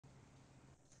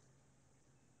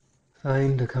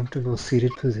Find a comfortable seated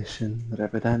position,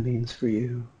 whatever that means for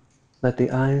you. Let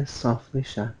the eyes softly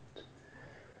shut.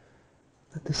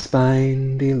 Let the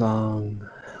spine be long.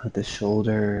 Let the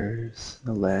shoulders,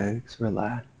 the legs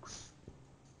relax.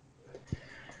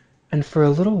 And for a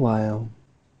little while,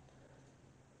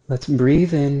 let's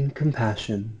breathe in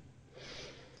compassion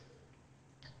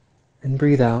and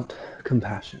breathe out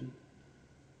compassion.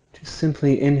 Just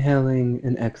simply inhaling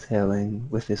and exhaling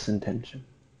with this intention.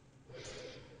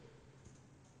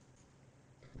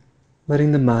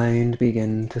 Letting the mind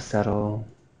begin to settle,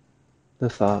 the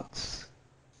thoughts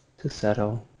to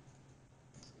settle,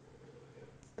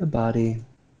 the body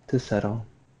to settle.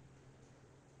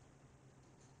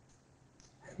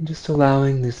 And just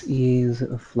allowing this ease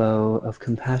of flow of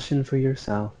compassion for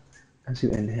yourself as you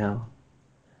inhale,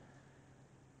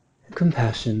 and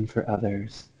compassion for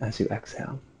others as you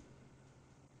exhale.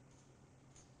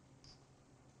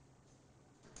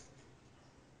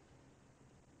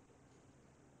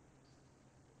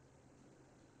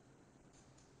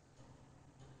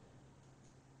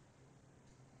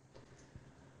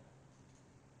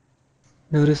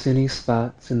 Notice any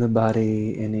spots in the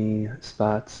body, any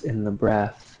spots in the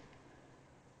breath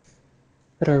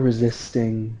that are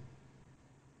resisting,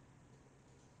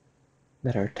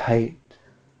 that are tight,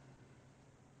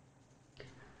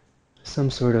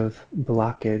 some sort of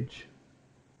blockage.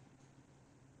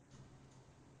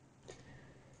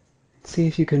 See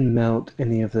if you can melt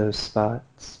any of those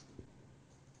spots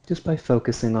just by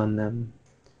focusing on them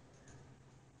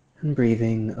and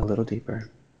breathing a little deeper.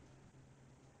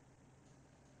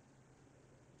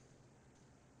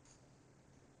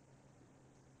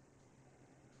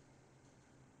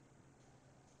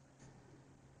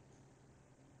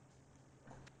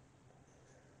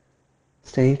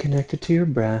 Staying connected to your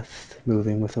breath,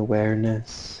 moving with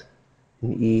awareness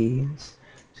and ease.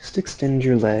 Just extend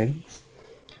your legs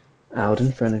out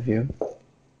in front of you.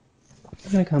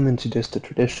 I'm going to come into just a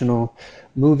traditional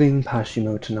moving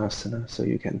Paschimottanasana, so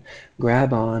you can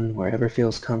grab on wherever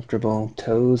feels comfortable,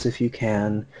 toes if you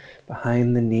can,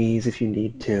 behind the knees if you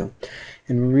need to,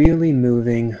 and really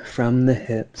moving from the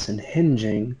hips and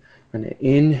hinging. We're going to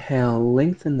inhale,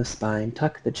 lengthen the spine,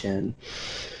 tuck the chin,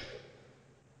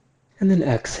 and then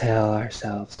exhale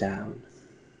ourselves down.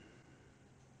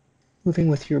 Moving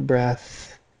with your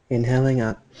breath, inhaling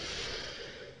up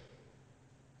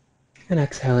and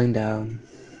exhaling down.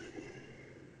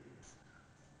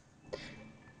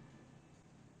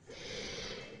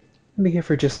 Be here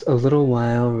for just a little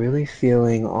while, really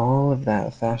feeling all of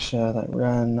that fascia that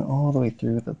run all the way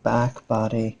through the back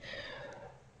body,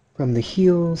 from the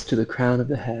heels to the crown of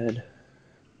the head,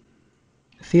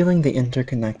 feeling the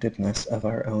interconnectedness of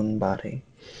our own body.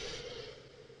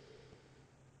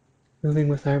 Moving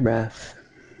with our breath,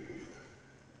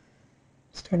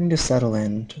 starting to settle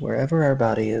in to wherever our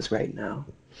body is right now.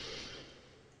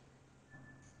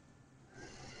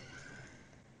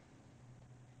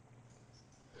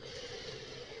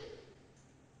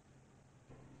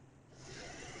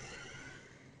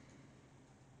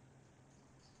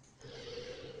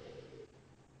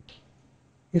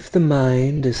 If the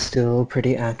mind is still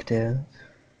pretty active,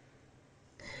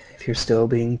 if you're still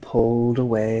being pulled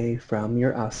away from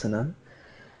your asana,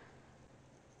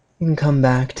 you can come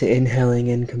back to inhaling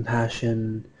in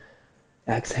compassion,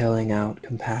 exhaling out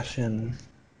compassion,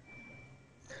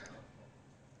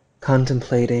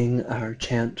 contemplating our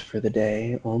chant for the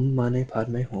day, Om Mani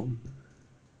Padme Hum,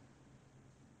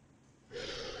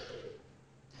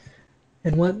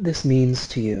 and what this means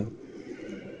to you.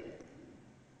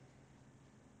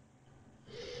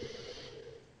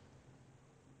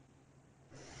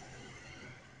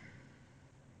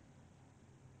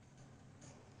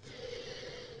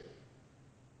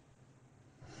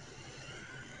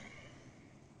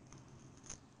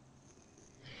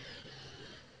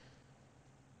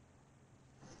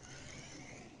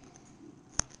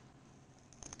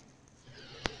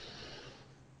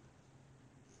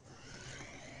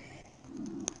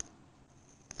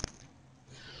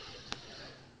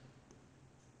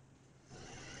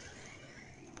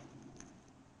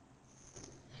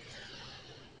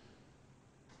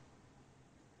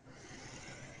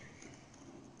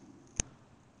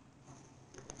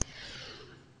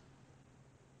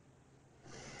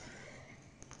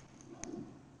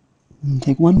 And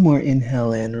take one more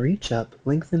inhale in, reach up,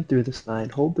 lengthen through the spine,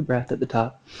 hold the breath at the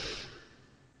top.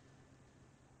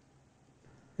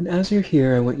 And as you're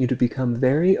here, I want you to become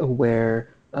very aware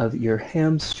of your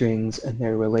hamstrings and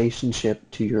their relationship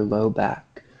to your low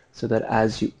back, so that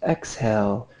as you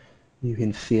exhale, you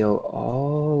can feel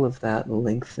all of that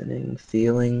lengthening,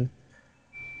 feeling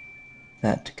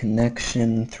that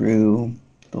connection through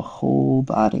the whole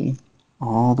body.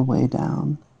 all the way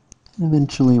down. And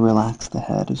eventually relax the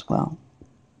head as well.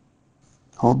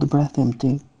 Hold the breath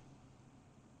empty.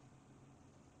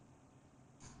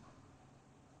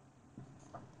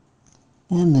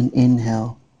 And then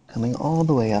inhale, coming all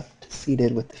the way up to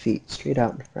seated with the feet straight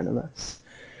out in front of us.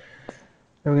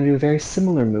 Now we're going to do a very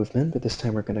similar movement, but this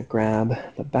time we're going to grab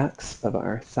the backs of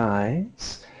our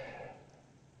thighs.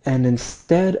 And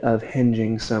instead of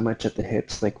hinging so much at the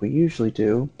hips like we usually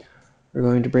do, we're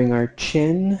going to bring our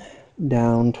chin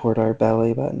down toward our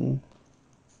belly button.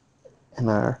 And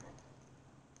our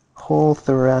whole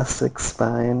thoracic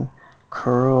spine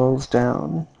curls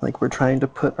down like we're trying to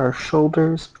put our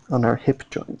shoulders on our hip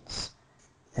joints.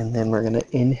 And then we're going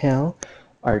to inhale,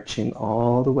 arching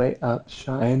all the way up,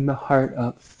 shine the heart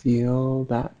up, feel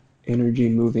that energy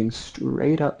moving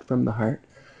straight up from the heart.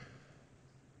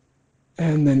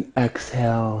 And then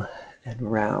exhale and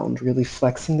round, really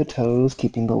flexing the toes,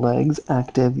 keeping the legs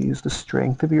active. Use the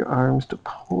strength of your arms to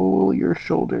pull your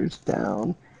shoulders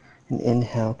down. And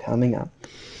inhale, coming up.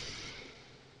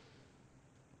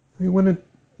 We want to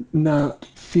not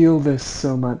feel this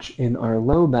so much in our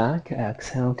low back.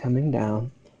 Exhale, coming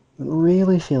down. But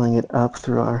really feeling it up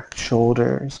through our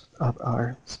shoulders, up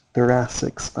our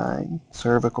thoracic spine,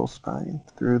 cervical spine,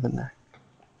 through the neck.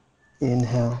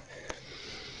 Inhale.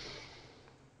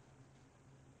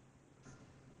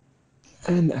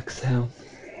 And exhale.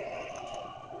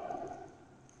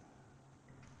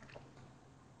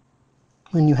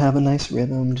 When you have a nice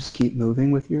rhythm, just keep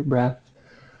moving with your breath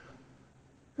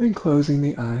and closing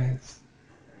the eyes.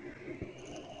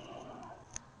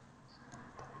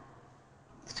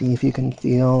 See if you can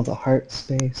feel the heart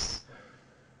space,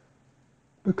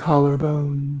 the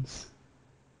collarbones,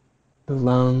 the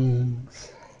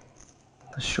lungs,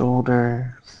 the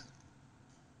shoulders,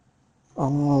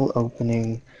 all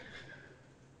opening,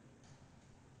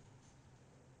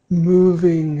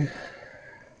 moving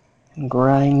and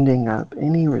grinding up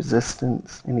any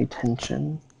resistance, any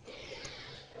tension.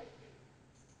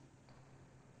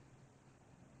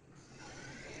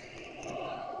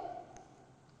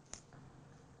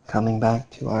 Coming back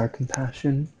to our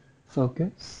compassion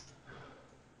focus,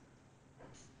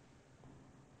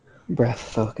 breath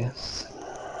focus.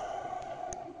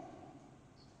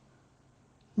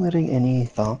 Letting any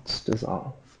thoughts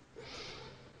dissolve.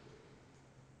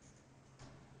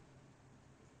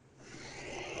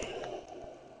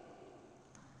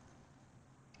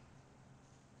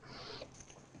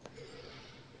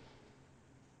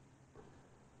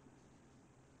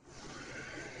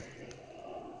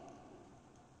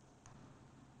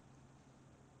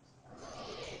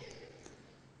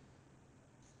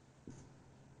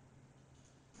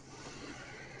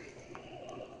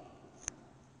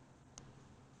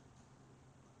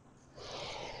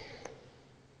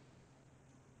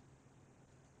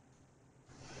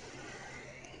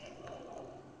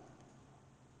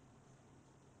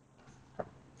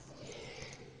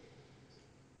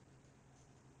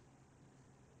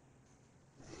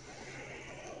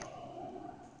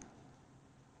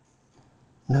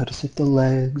 Notice if the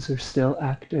legs are still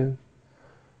active,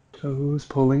 toes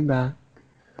pulling back,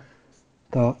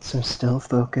 thoughts are still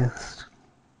focused,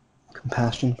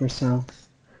 compassion for self,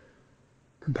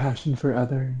 compassion for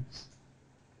others,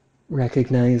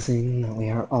 recognizing that we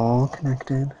are all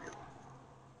connected.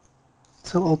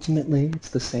 So ultimately, it's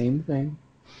the same thing.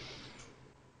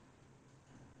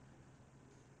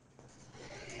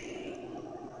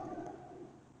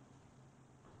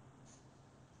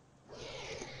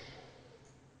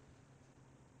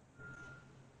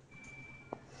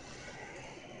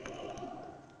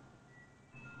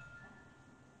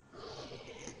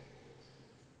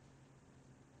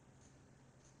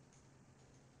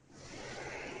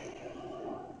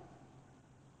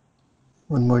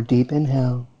 One more deep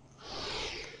inhale.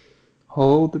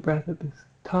 Hold the breath at the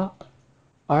top.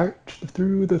 Arch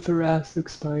through the thoracic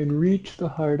spine. Reach the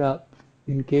heart up.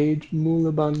 Engage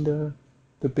Mula Bandha,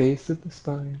 the base of the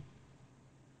spine.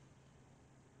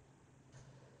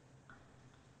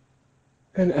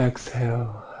 And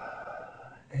exhale.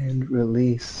 And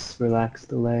release. Relax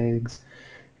the legs.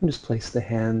 And just place the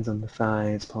hands on the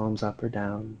thighs, palms up or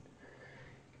down.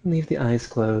 And leave the eyes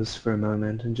closed for a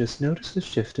moment and just notice the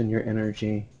shift in your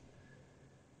energy.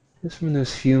 Just from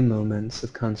those few moments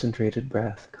of concentrated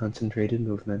breath, concentrated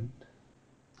movement,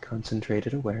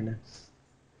 concentrated awareness.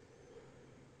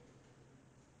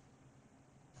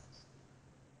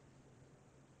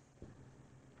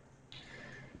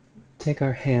 Take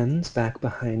our hands back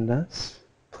behind us,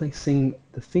 placing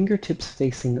the fingertips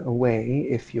facing away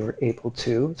if you're able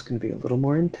to. It's going to be a little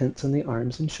more intense on the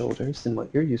arms and shoulders than what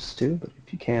you're used to, but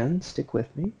if you can, stick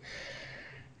with me.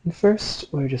 And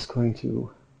first, we're just going to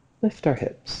lift our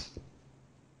hips.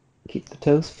 Keep the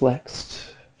toes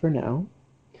flexed for now.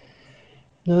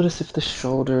 Notice if the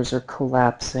shoulders are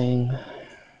collapsing.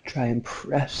 Try and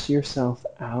press yourself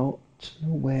out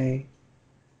and away.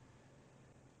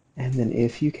 And then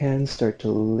if you can, start to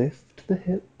lift the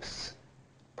hips,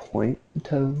 point the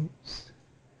toes,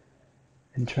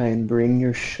 and try and bring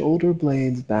your shoulder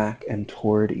blades back and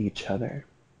toward each other.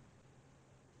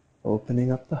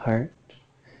 Opening up the heart.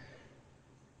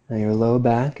 Now your low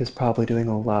back is probably doing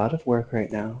a lot of work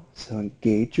right now, so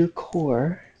engage your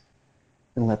core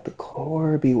and let the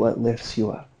core be what lifts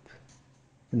you up.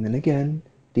 And then again,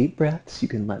 deep breaths. You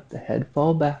can let the head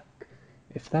fall back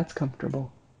if that's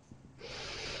comfortable.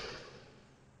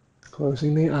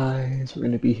 Closing the eyes. We're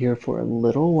going to be here for a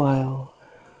little while.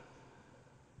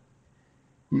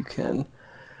 You can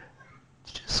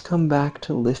just come back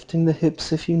to lifting the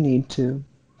hips if you need to.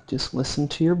 Just listen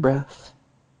to your breath.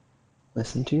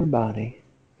 Listen to your body.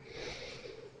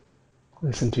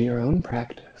 Listen to your own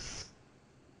practice.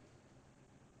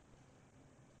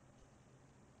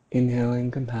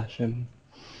 Inhaling compassion.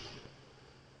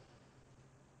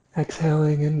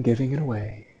 Exhaling and giving it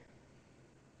away.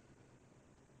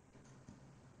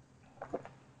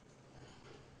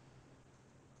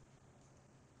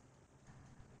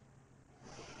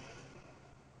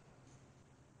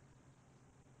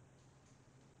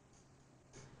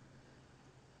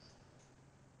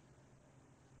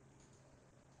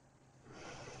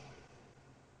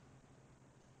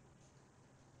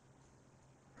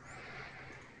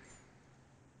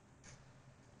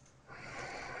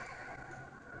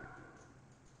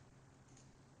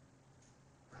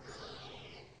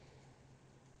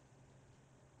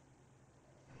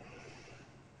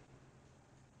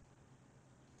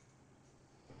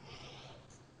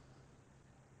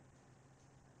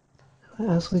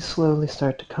 As we slowly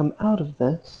start to come out of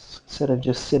this, instead of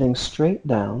just sitting straight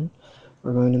down,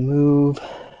 we're going to move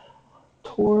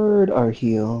toward our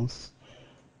heels.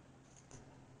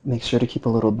 Make sure to keep a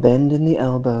little bend in the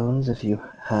elbows if you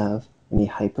have any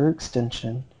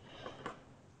hyperextension.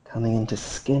 Coming into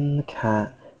skin the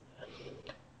cat.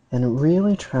 And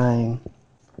really trying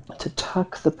to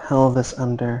tuck the pelvis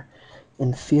under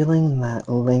and feeling that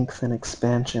length and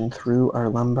expansion through our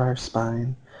lumbar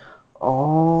spine,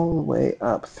 all the way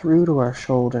up through to our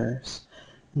shoulders.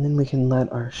 And then we can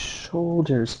let our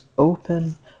shoulders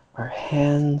open, our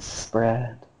hands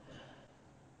spread.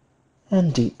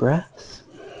 And deep breaths.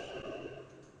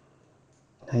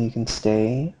 Now you can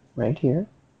stay right here.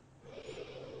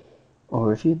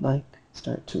 Or if you'd like,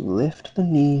 start to lift the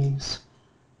knees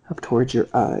up towards your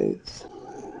eyes.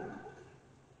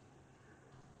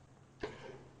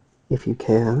 If you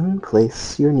can,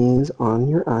 place your knees on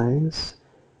your eyes.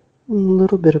 A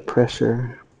little bit of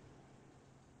pressure.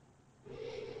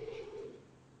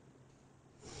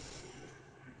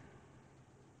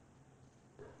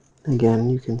 Again,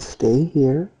 you can stay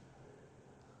here,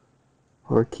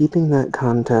 or keeping that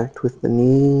contact with the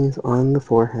knees on the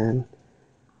forehead.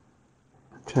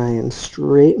 Try and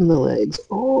straighten the legs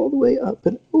all the way up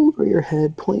and over your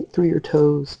head. Point through your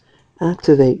toes.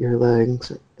 Activate your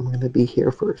legs. I'm going to be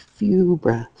here for a few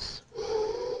breaths.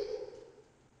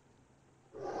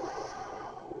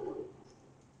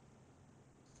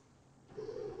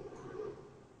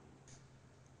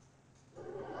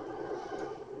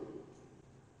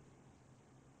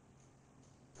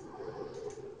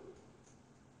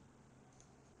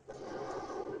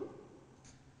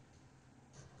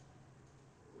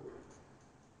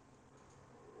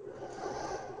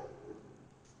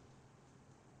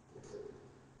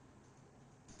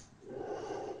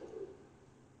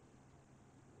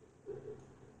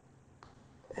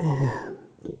 And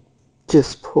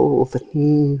just pull the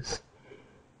knees.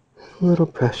 A little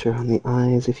pressure on the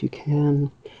eyes if you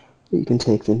can. You can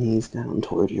take the knees down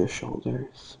toward your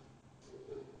shoulders.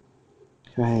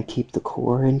 Try to keep the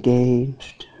core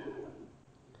engaged.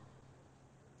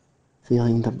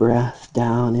 Feeling the breath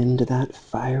down into that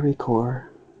fiery core.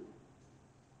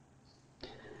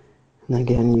 And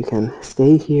again, you can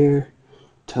stay here,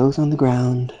 toes on the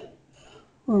ground,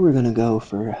 or we're going to go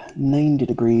for 90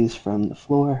 degrees from the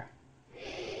floor.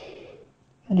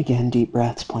 And again, deep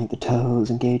breaths, point the toes,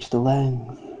 engage the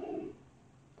legs.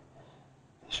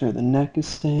 Make sure the neck is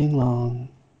staying long.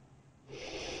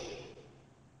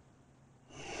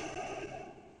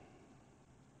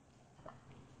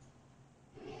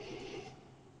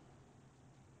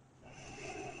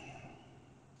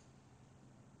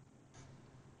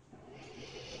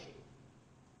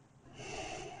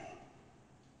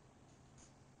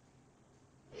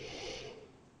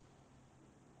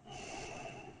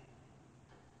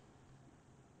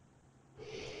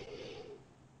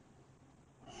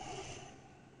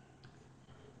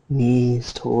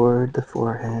 Knees toward the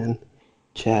forehead,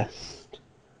 chest,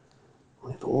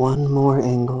 with one more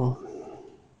angle.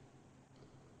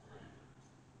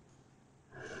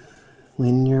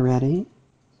 When you're ready,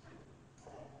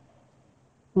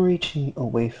 reaching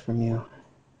away from you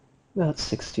about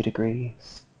 60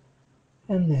 degrees,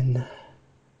 and then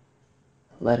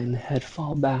letting the head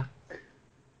fall back.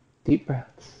 Deep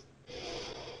breaths.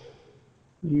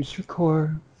 Use your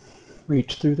core.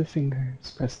 Reach through the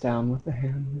fingers. Press down with the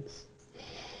hands.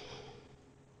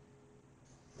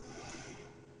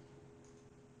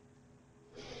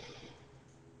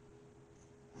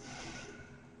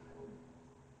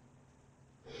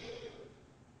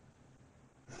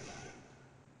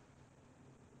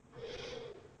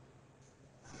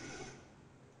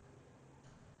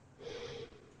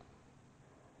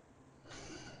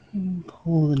 And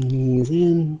pull the knees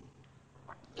in.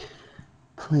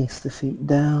 Place the feet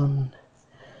down.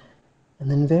 And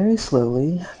then very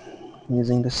slowly,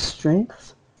 using the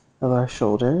strength of our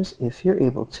shoulders, if you're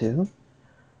able to,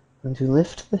 and to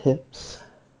lift the hips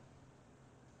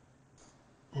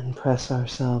and press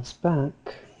ourselves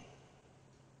back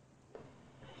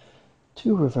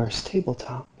to reverse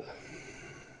tabletop.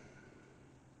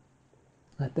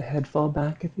 Let the head fall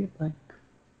back if you'd like.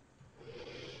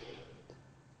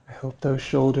 I hope those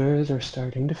shoulders are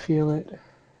starting to feel it.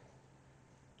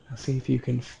 Now see if you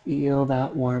can feel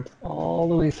that warmth all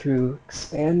the way through,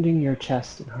 expanding your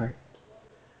chest and heart.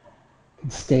 You can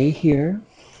stay here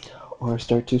or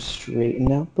start to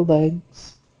straighten out the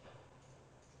legs.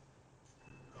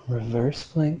 Reverse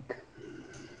plank.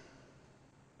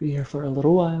 Be here for a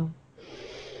little while.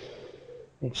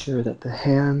 Make sure that the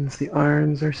hands, the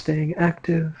arms are staying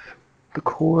active. The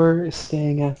core is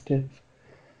staying active.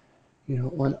 You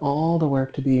don't want all the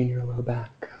work to be in your low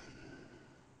back.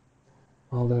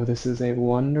 Although this is a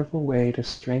wonderful way to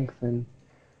strengthen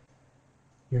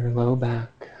your low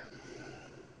back.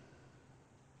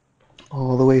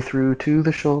 All the way through to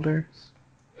the shoulders.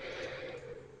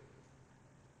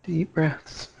 Deep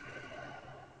breaths.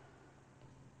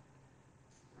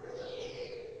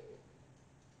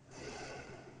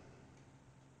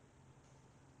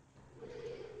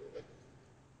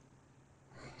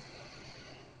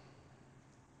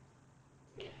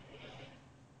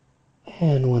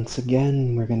 And once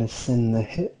again, we're going to send the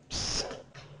hips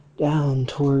down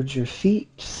towards your feet.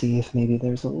 See if maybe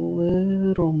there's a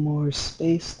little more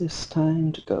space this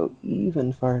time to go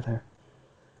even farther.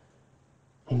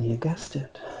 And you guessed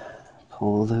it.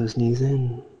 Pull those knees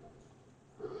in.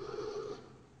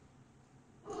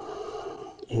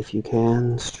 If you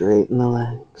can, straighten the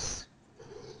legs.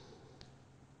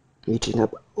 Reaching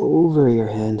up over your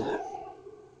head.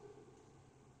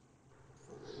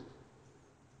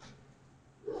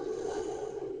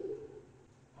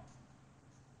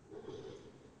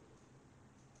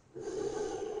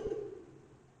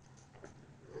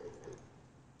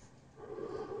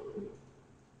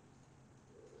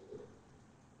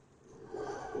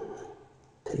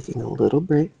 Taking a little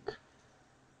break.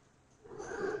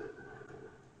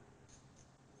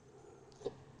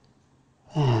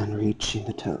 And reaching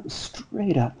the toes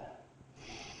straight up.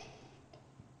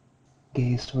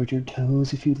 Gaze toward your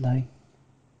toes if you'd like.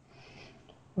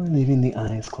 Or leaving the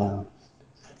eyes closed.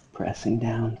 Pressing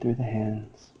down through the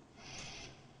hands.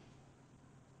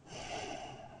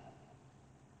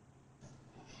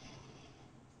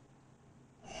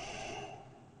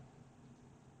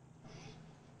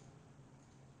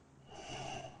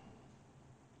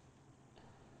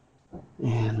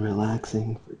 And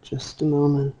relaxing for just a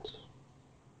moment.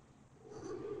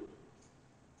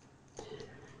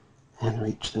 And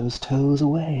reach those toes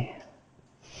away.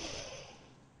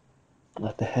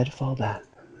 Let the head fall back.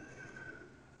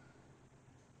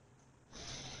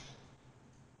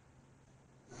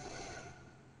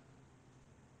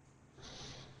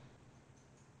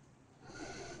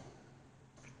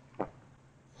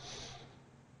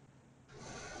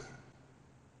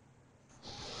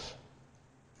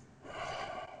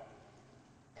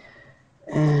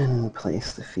 And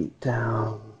place the feet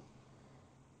down.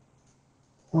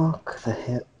 Walk the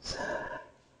hips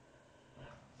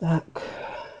back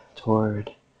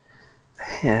toward the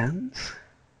hands.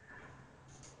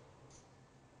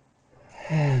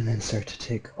 And then start to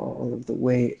take all of the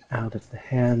weight out of the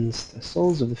hands. The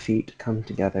soles of the feet come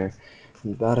together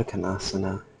in Baddha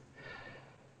Konasana.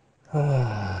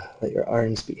 Let your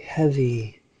arms be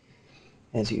heavy.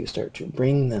 As you start to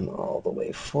bring them all the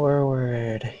way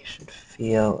forward, you should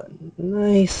feel a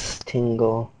nice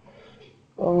tingle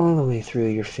all the way through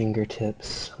your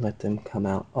fingertips. Let them come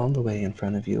out all the way in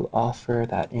front of you. Offer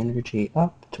that energy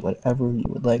up to whatever you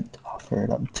would like to offer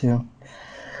it up to.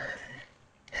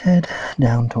 Head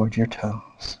down towards your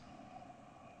toes.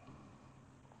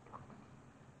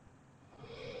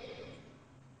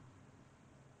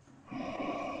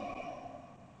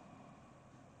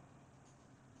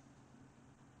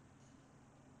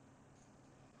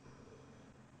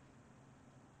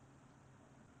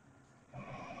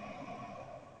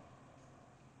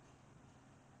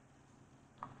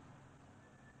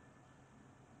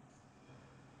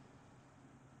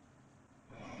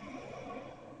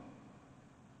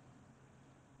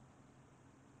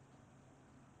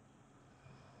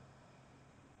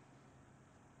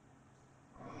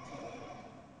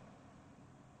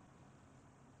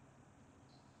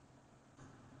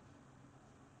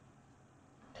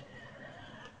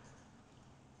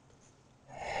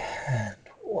 And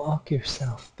walk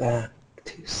yourself back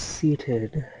to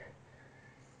seated.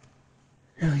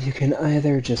 Now you can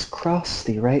either just cross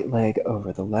the right leg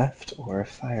over the left, or if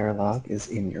fire log is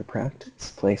in your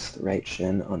practice, place the right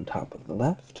shin on top of the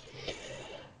left.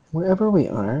 Wherever we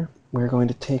are, we're going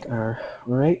to take our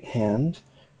right hand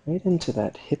right into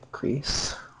that hip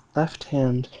crease, left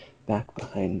hand back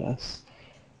behind us,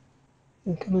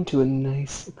 and come into a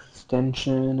nice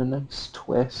extension, a nice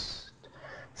twist,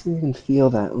 so you can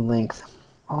feel that length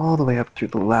all the way up through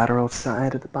the lateral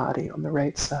side of the body on the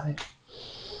right side.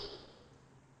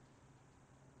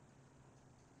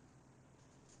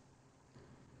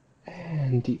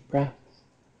 And deep breath.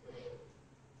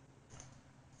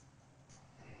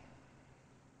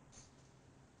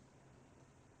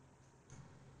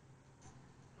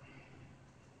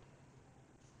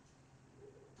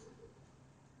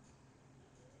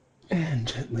 And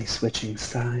gently switching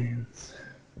sides.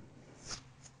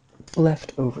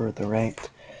 Left over the right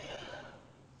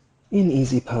in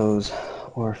easy pose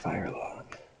or fire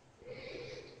log.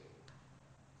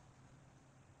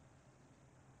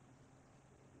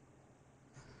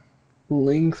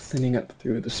 Lengthening up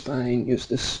through the spine. Use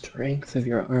the strength of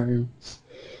your arms.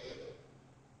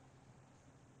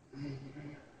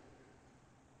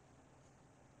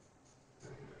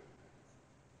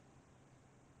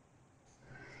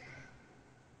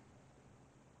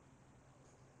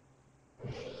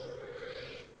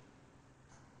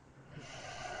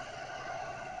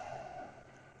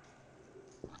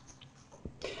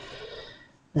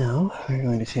 Now we're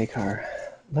going to take our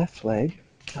left leg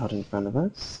out in front of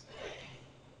us.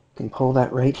 You can pull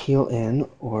that right heel in,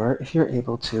 or if you're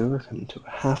able to, come to a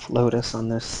half lotus on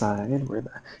this side where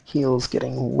the heel's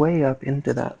getting way up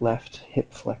into that left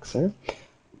hip flexor.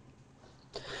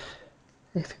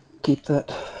 If you keep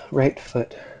that right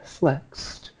foot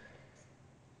flexed,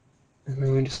 and we're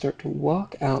going to start to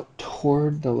walk out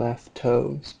toward the left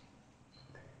toes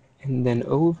and then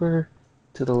over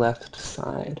to the left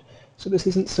side. So this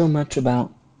isn't so much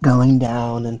about going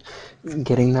down and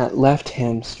getting that left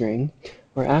hamstring.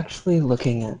 We're actually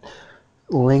looking at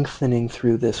lengthening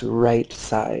through this right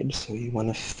side. So you want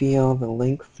to feel the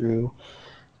length through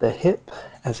the hip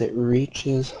as it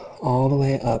reaches all the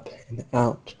way up and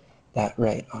out that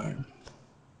right arm.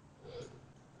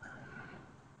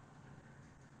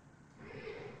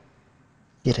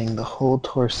 Getting the whole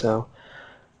torso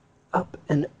up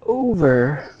and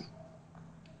over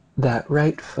that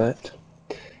right foot,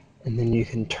 and then you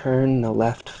can turn the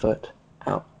left foot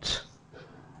out.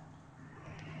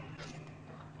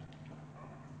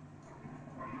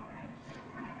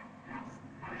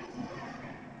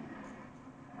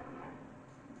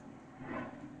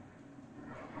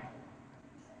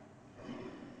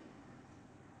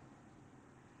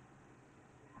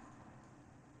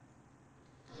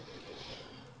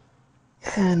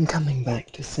 And coming back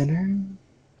to center,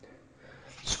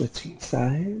 switching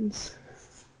sides.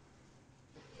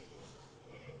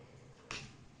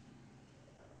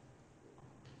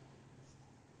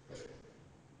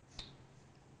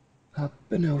 Up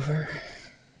and over,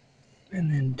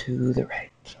 and then to the right.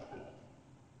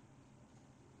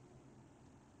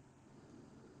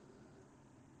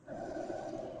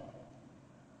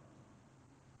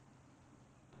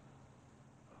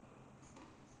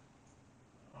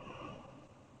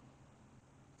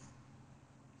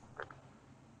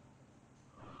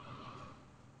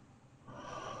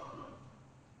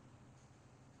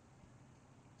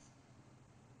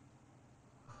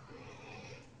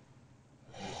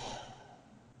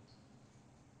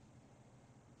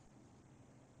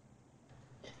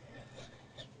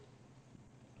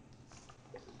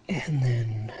 And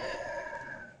then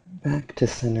back to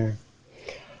center.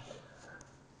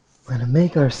 We're going to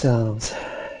make ourselves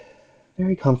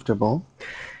very comfortable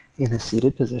in a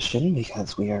seated position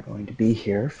because we are going to be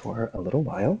here for a little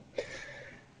while.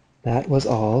 That was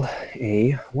all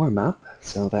a warm-up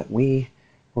so that we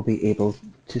will be able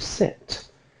to sit.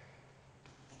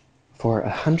 for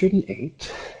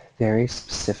 108 very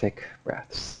specific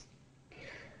breaths.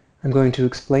 I'm going to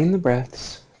explain the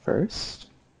breaths first,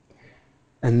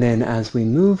 and then as we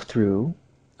move through,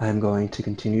 I'm going to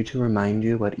continue to remind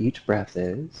you what each breath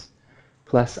is,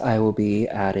 plus I will be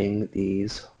adding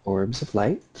these orbs of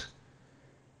light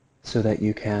so that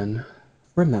you can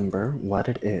remember what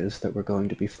it is that we're going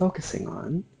to be focusing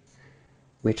on,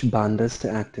 which bandhas to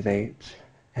activate,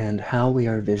 and how we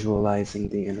are visualizing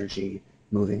the energy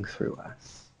moving through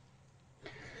us.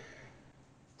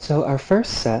 So our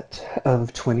first set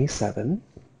of 27,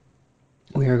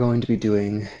 we are going to be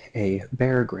doing a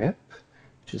bear grip,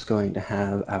 which is going to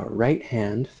have our right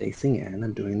hand facing in.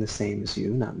 I'm doing the same as you,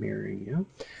 not mirroring you.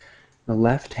 The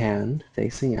left hand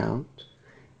facing out,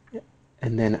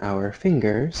 and then our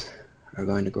fingers are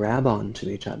going to grab onto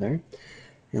each other,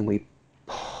 and we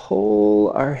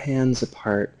pull our hands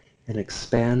apart and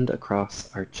expand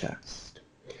across our chest.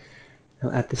 Now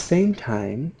at the same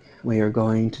time, we are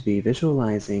going to be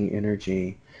visualizing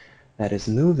energy that is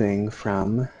moving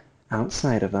from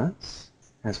outside of us.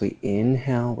 As we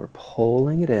inhale, we're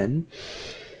pulling it in,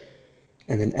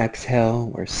 and then exhale,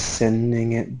 we're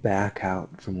sending it back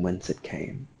out from whence it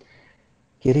came.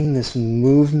 Getting this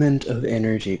movement of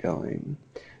energy going,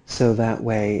 so that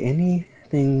way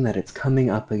anything that it's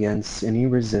coming up against, any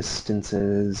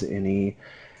resistances, any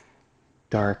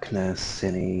darkness,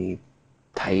 any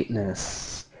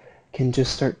tightness, can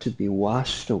just start to be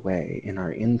washed away in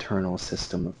our internal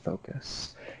system of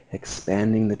focus,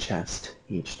 expanding the chest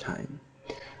each time.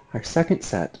 Our second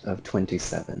set of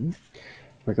 27,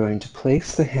 we're going to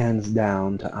place the hands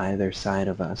down to either side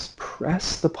of us,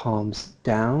 press the palms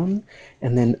down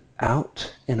and then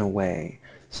out and away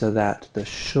so that the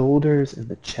shoulders and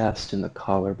the chest and the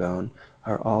collarbone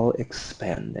are all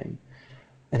expanding.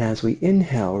 And as we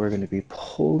inhale, we're going to be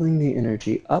pulling the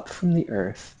energy up from the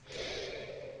earth,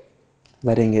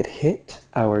 letting it hit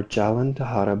our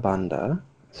Jalandhara Bandha,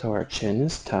 so our chin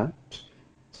is tucked.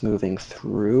 It's moving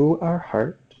through our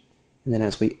heart. And then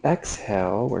as we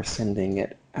exhale, we're sending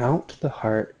it out the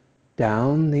heart,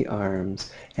 down the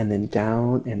arms, and then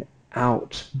down and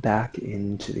out back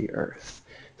into the earth.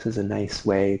 This is a nice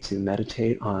way to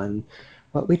meditate on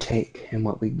what we take and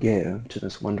what we give to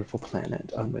this wonderful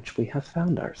planet on which we have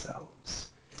found ourselves.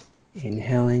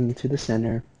 Inhaling to the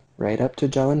center, right up to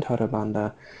Jalandhara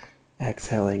Bandha,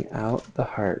 exhaling out the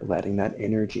heart, letting that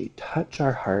energy touch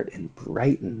our heart and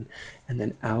brighten, and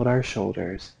then out our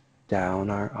shoulders, down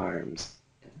our arms,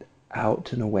 and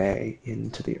out and away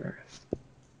into the earth.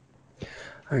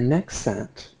 Our next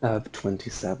set of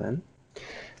 27,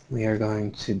 we are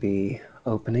going to be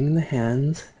opening the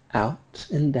hands out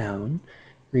and down,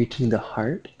 reaching the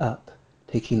heart up,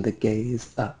 taking the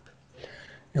gaze up.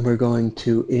 And we're going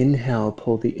to inhale,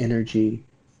 pull the energy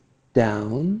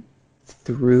down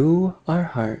through our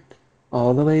heart,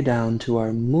 all the way down to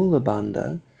our Mula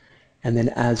Bandha. And then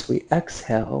as we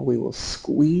exhale, we will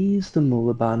squeeze the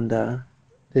Mula Bandha,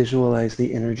 visualize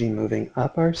the energy moving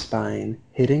up our spine,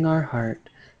 hitting our heart,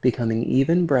 becoming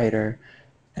even brighter,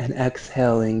 and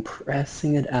exhaling,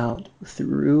 pressing it out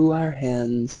through our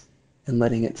hands and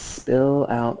letting it spill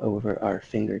out over our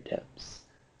fingertips.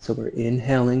 So we're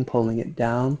inhaling, pulling it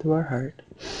down through our heart,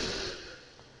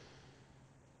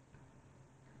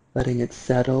 letting it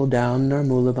settle down in our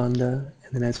Mula Bandha,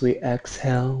 and then as we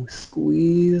exhale,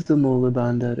 squeeze the Mula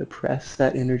Bandha to press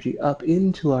that energy up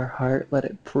into our heart, let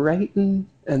it brighten,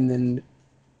 and then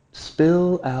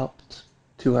spill out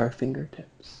to our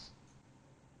fingertips.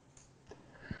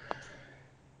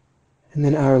 And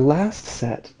then our last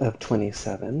set of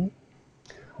 27,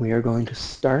 we are going to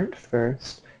start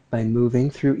first by moving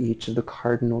through each of the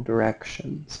cardinal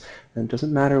directions. And it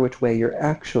doesn't matter which way you're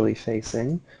actually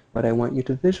facing. What I want you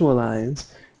to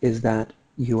visualize is that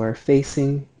you are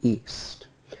facing east.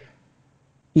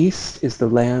 East is the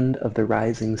land of the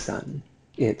rising sun.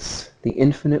 It's the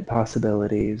infinite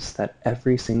possibilities that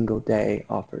every single day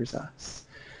offers us.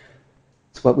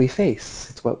 It's what we face.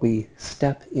 It's what we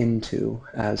step into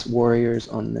as warriors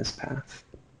on this path.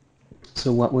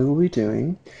 So what we will be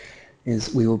doing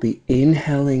is we will be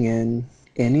inhaling in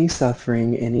any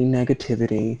suffering, any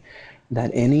negativity that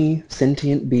any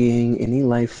sentient being, any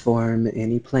life form,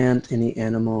 any plant, any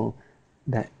animal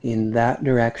that in that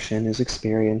direction is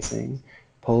experiencing,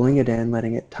 pulling it in,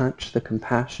 letting it touch the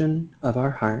compassion of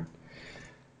our heart,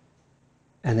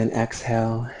 and then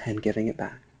exhale and giving it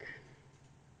back.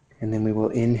 And then we will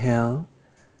inhale,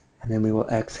 and then we will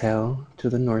exhale to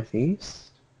the northeast.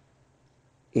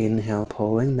 Inhale,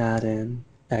 pulling that in.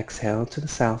 Exhale to the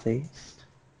southeast.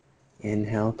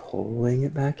 Inhale, pulling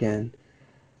it back in.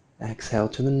 Exhale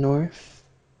to the north.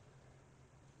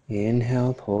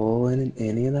 Inhale, pull in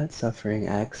any of that suffering.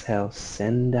 Exhale,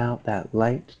 send out that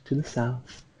light to the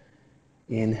south.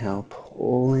 Inhale,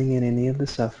 pulling in any of the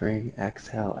suffering.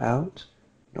 Exhale out,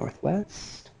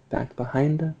 northwest, back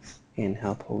behind us.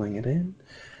 Inhale, pulling it in.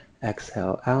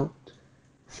 Exhale out,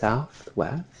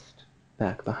 southwest,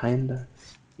 back behind us.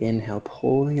 Inhale,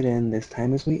 pulling it in. This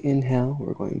time as we inhale,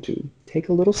 we're going to take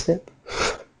a little sip.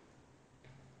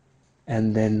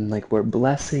 And then like we're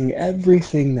blessing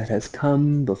everything that has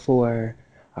come before,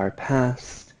 our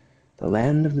past, the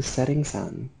land of the setting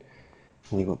sun.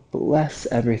 We will bless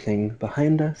everything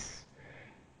behind us.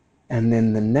 And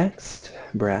then the next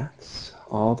breaths,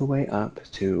 all the way up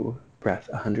to breath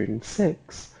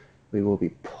 106, we will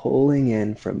be pulling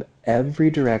in from every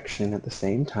direction at the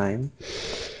same time.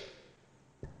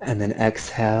 And then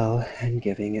exhale and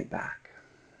giving it back.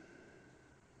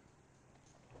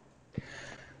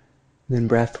 Then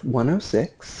breath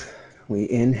 106, we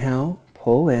inhale,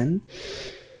 pull in,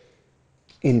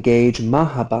 engage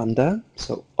Mahabandha,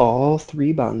 so all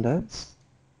three bandhas.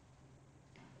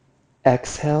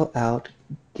 Exhale out,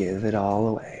 give it all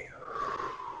away.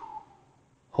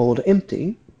 Hold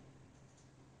empty,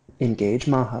 engage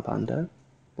Mahabandha.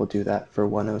 We'll do that for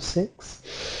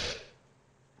 106,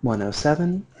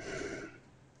 107,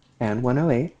 and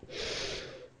 108.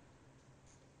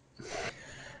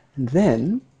 And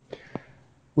then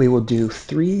we will do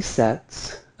 3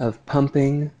 sets of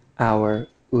pumping our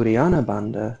Uddiyana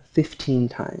Bandha 15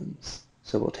 times.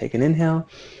 So we'll take an inhale,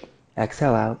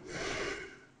 exhale out,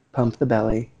 pump the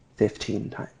belly 15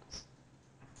 times.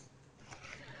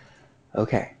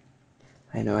 Okay,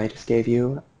 I know I just gave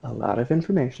you a lot of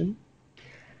information,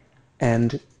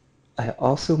 and I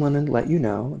also want to let you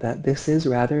know that this is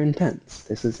rather intense.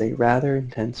 This is a rather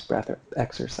intense breath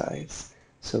exercise.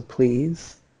 So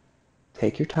please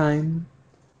take your time,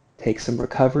 take some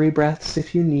recovery breaths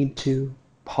if you need to,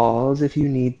 pause if you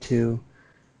need to,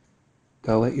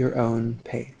 go at your own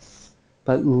pace.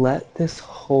 But let this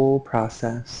whole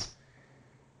process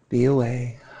be a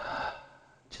way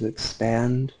to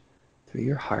expand through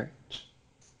your heart,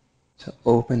 to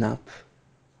open up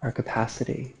our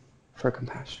capacity for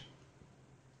compassion.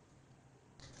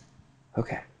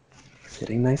 Okay,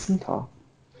 sitting nice and tall.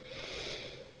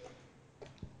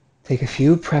 Take a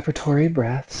few preparatory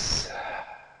breaths.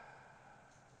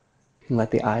 You can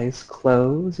let the eyes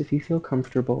close if you feel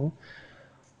comfortable,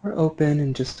 or open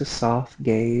in just a soft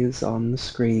gaze on the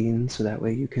screen so that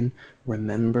way you can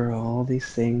remember all these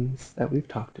things that we've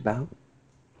talked about.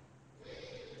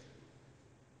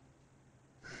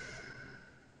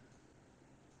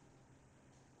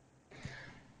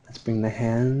 Let's bring the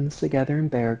hands together in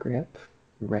bear grip.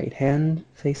 Right hand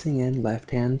facing in, left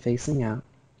hand facing out.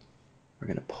 We're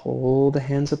going to pull the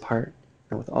hands apart,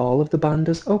 and with all of the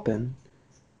bandhas open,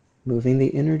 moving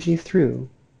the energy through,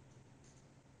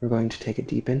 we're going to take a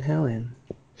deep inhale in.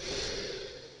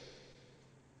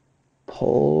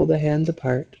 Pull the hands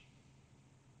apart,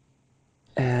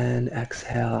 and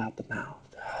exhale out the mouth.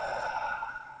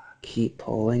 Keep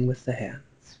pulling with the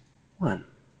hands. 1.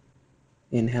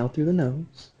 Inhale through the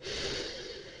nose.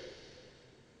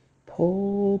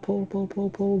 Pull, pull, pull, pull,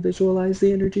 pull. Visualize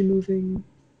the energy moving.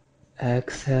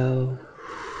 Exhale.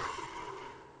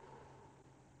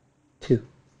 2.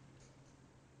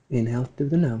 Inhale through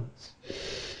the nose.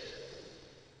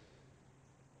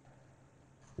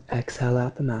 Exhale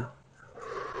out the mouth.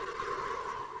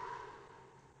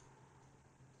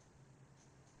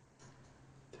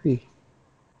 3.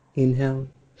 Inhale.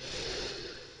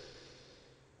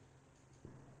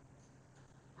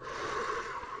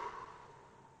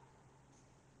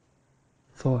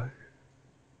 4.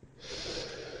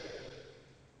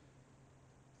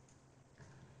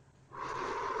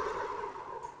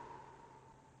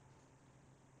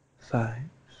 5.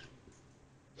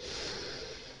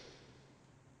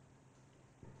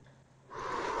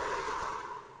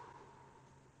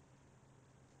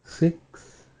 6.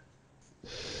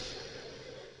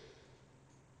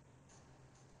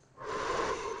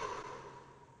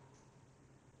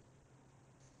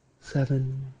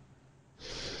 7.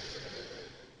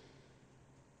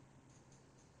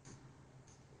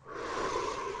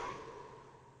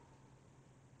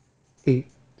 8.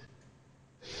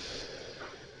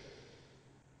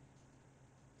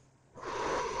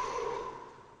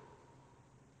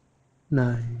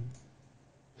 9.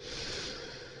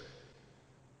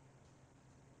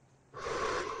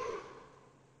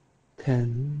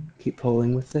 10. Keep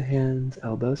pulling with the hands,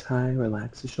 elbows high,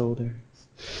 relax the shoulders.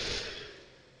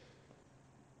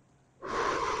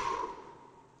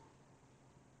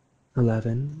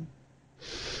 11.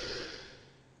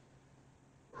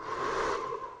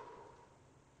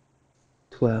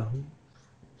 12.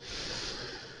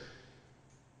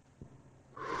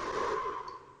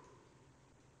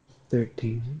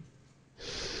 13,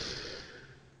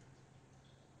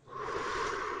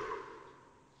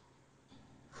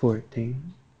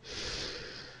 14,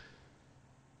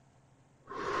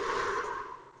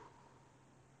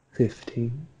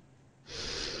 15,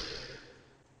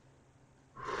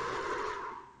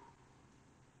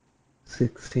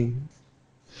 16,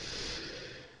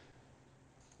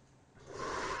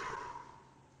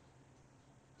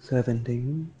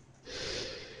 17,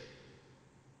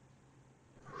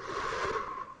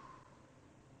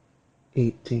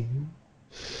 18,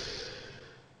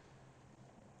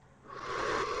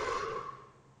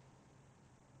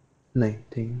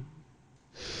 19,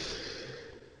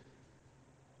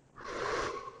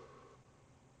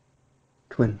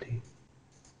 20,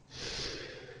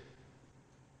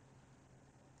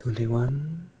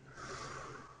 21,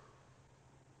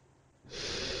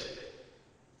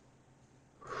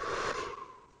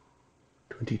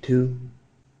 22,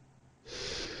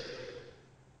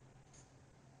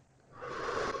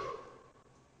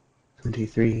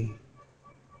 23,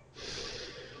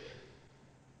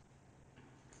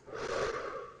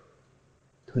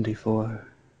 24,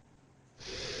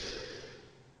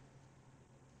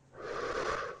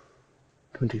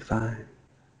 25,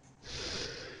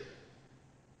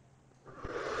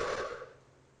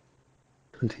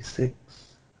 26,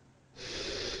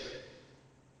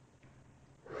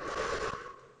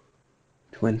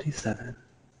 27.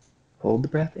 Hold the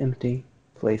breath empty.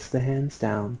 Place the hands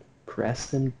down. Press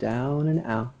them down and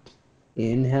out.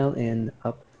 Inhale in,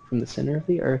 up from the center of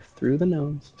the earth through the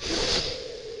nose.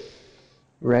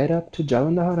 Right up to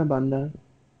Jalandhara Bandha.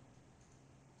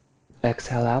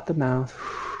 Exhale out the mouth.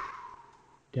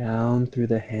 Down through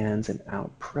the hands and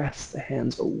out. Press the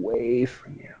hands away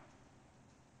from you.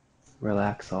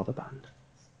 Relax all the bandha.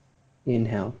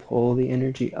 Inhale, pull the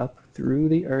energy up through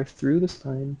the earth, through the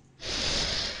spine.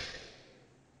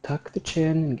 Tuck the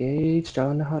chin, engage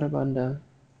Jalandhara Bandha.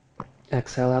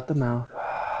 Exhale out the mouth.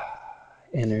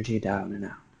 Energy down and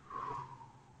out.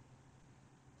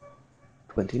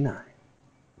 29.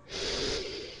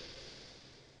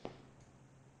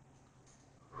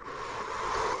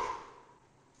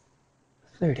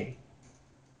 30.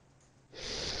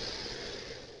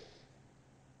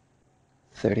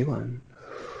 31.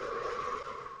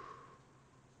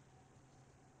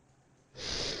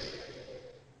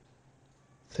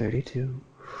 32.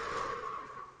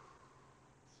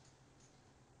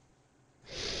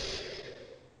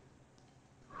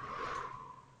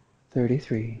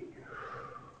 33.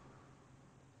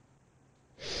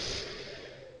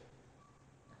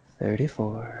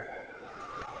 34.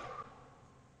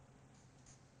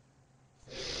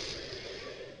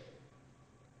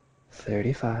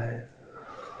 35.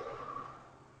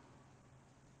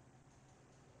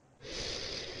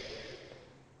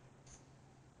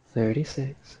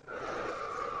 36.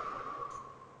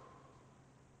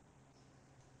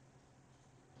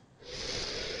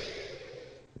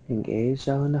 'Engage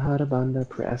Jalandhara Bandha,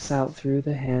 press out through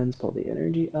the hands, pull the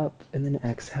energy up, and then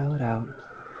exhale it out.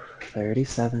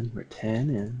 37, we're 10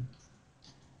 in.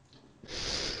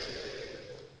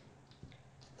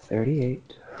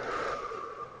 38.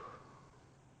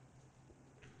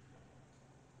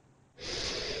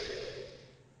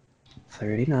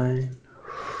 39.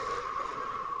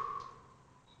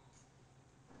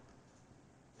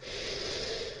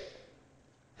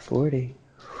 40.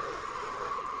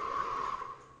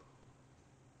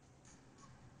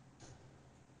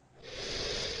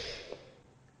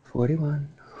 41.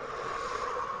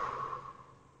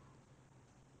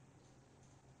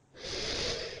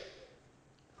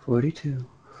 42.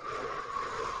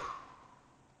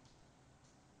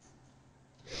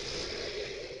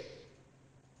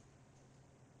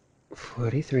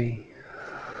 43.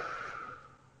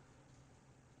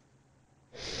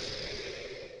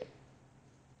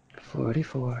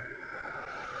 44.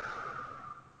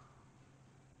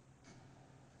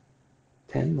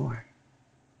 10 more.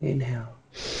 Inhale.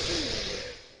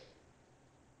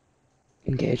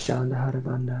 Engage Jalandhara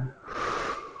Bandha.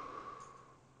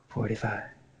 45.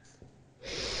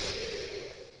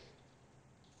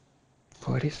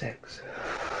 46.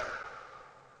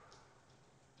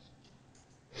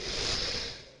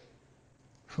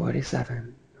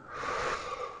 47.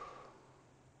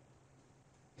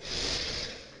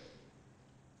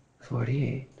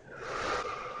 48.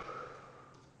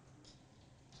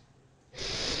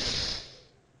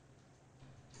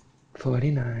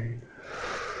 49.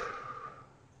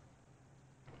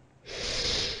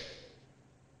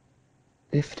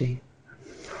 50.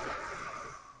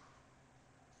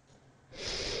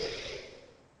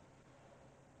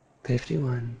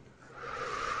 51.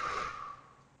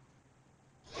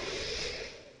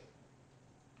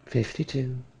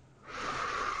 52.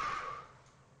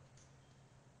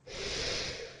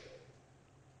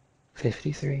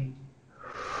 53.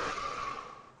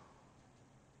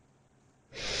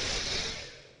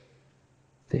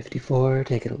 54.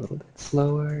 Take it a little bit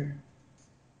slower.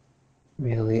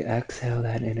 Really exhale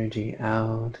that energy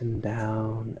out and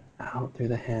down, out through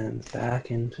the hands,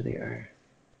 back into the earth.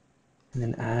 And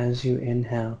then as you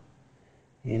inhale,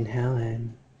 inhale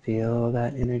in, feel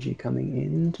that energy coming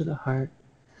into the heart,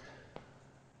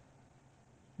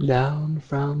 down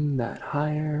from that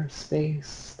higher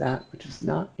space, that which is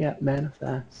not yet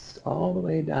manifest, all the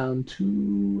way down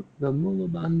to the Mula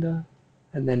Bandha,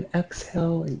 and then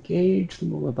exhale, engage the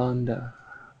Mula Bandha,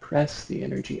 press the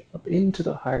energy up into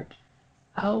the heart,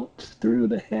 out through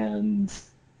the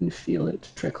hands, and feel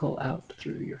it trickle out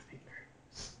through your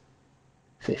fingers.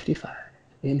 55.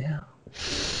 Inhale.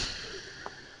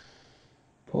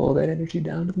 Pull that energy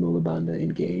down to the Mula Bandha,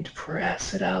 engage,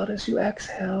 press it out as you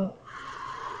exhale.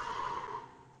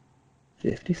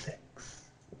 56.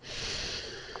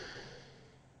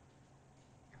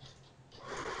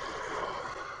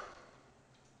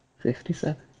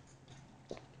 57.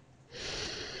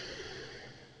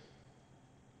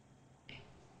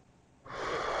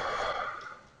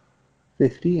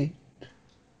 58.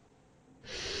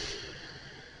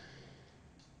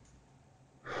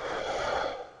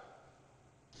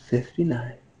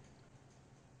 59.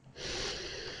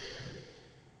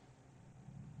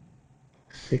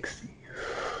 60.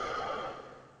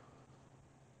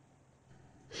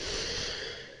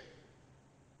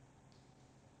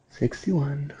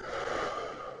 61.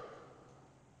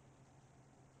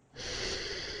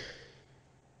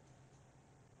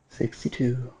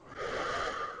 62.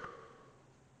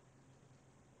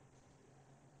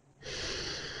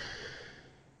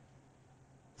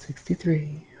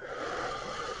 63.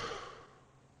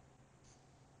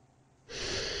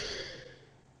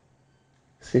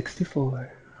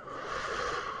 64.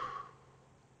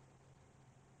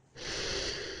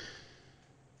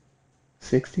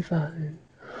 65.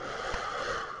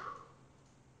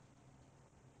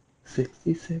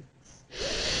 66.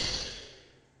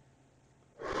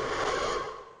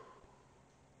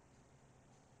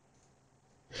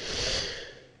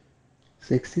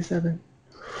 67.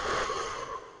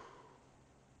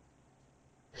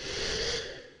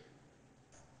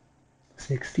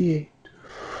 68.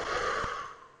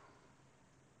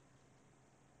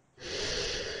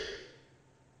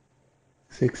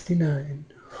 69.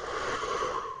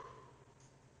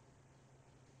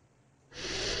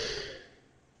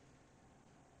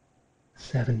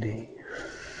 70.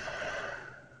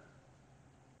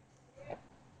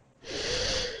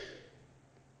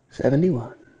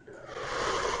 71.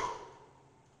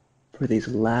 For these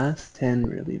last 10,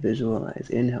 really visualize.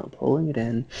 Inhale, pulling it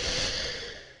in.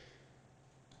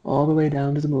 All the way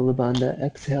down to the Mula Bandha.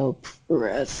 Exhale,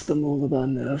 press the Mula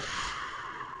Bandha.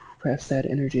 Press that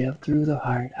energy up through the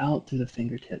heart, out through the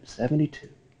fingertips. 72.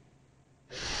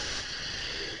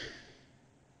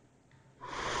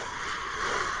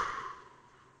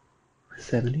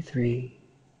 73.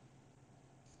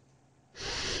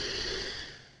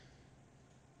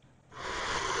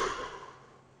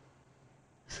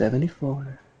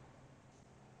 74.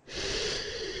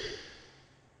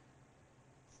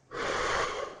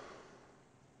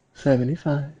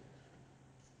 75.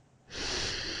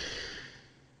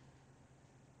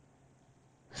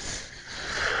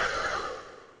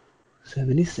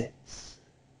 76.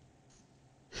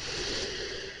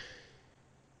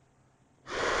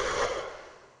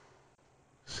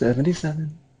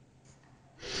 77.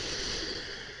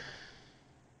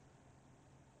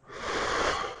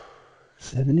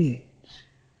 78.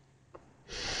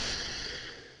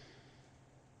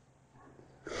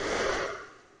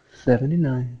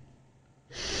 79.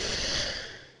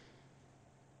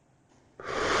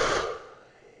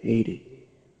 80.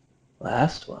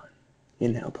 Last one.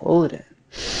 Inhale, pull it in.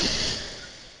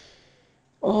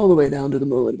 All the way down to the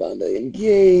Mula Bandha.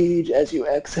 Engage as you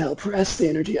exhale. Press the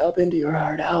energy up into your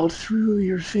heart, out through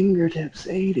your fingertips.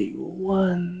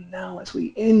 81. Now as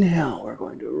we inhale, we're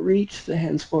going to reach the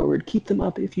hands forward. Keep them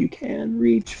up if you can.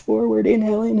 Reach forward.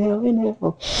 Inhale, inhale,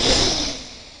 inhale.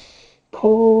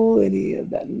 Pull any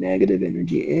of that negative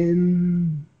energy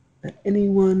in that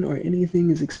anyone or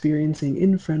anything is experiencing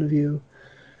in front of you.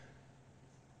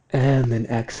 And then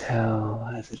exhale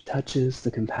as it touches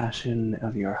the compassion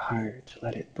of your heart.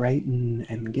 Let it brighten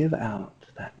and give out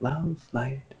that love,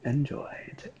 light, and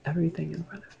joy to everything in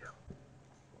front of you.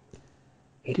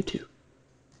 82.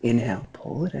 Inhale,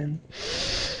 pull it in.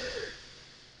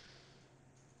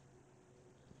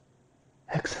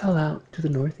 Exhale out to the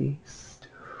northeast.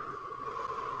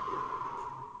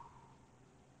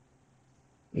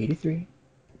 83.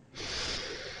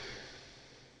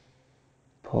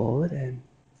 Pull it in.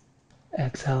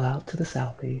 Exhale out to the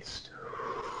southeast.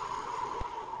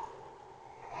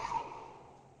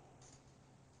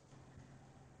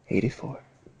 84.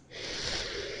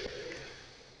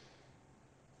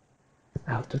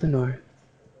 Out to the north.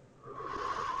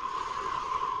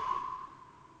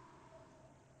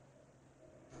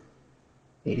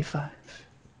 85.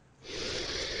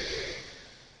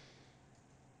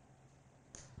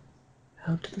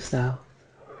 Out to the south.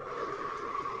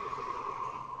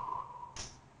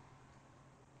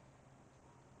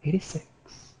 86.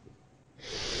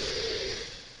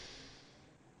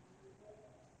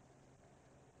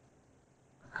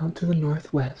 Out to the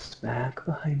northwest, back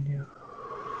behind you.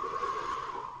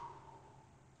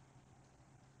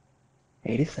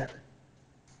 87.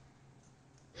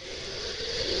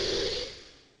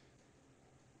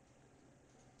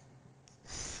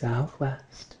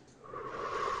 Southwest.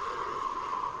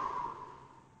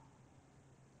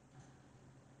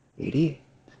 88.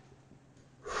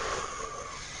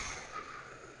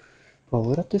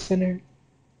 Pull it up to center.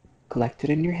 Collect it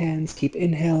in your hands. Keep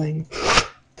inhaling.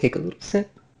 Take a little sip.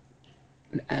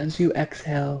 And as you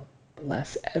exhale,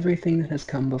 bless everything that has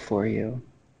come before you,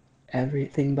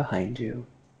 everything behind you,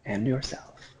 and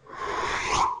yourself.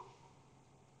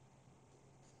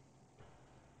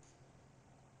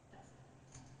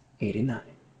 89.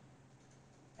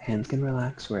 Hands can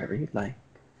relax wherever you'd like.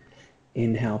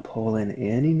 Inhale, pull in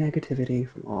any negativity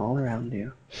from all around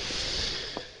you.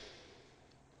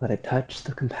 Let it touch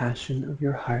the compassion of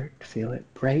your heart. Feel it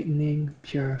brightening,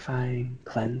 purifying,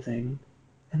 cleansing.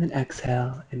 And then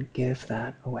exhale and give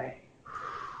that away.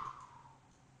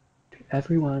 To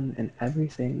everyone and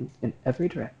everything in every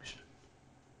direction.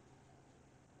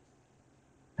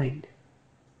 90.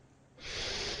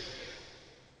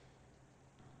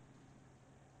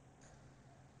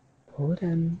 Pull it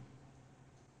in.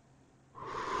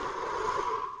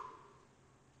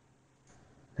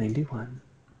 91.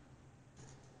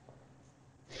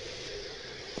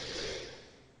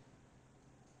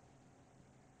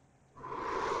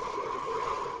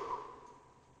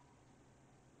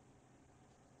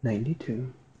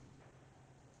 92.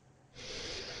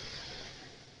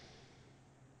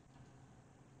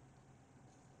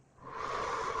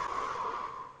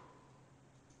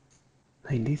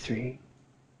 93.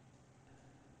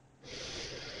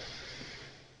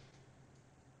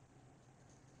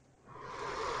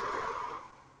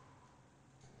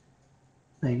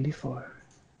 94.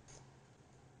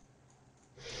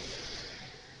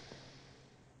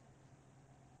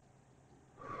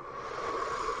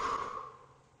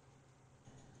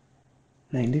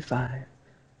 95.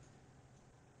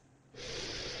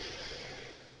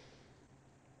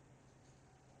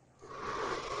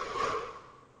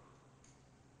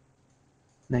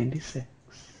 96.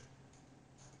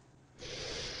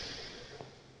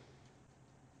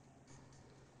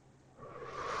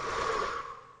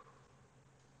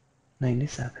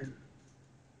 97.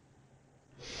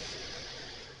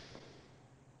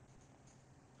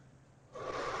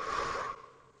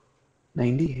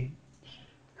 98.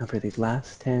 Now for these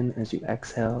last 10, as you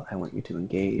exhale, I want you to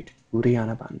engage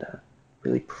Uddiyana Bandha.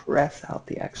 Really press out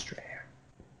the extra air.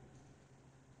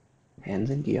 Hands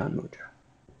in Gyan Mudra.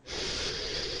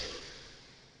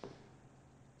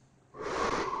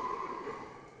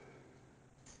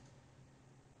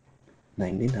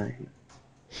 99.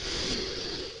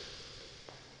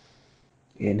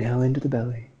 Inhale into the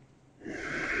belly.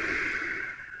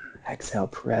 Exhale,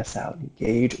 press out,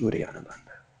 engage Uddiyana Bandha.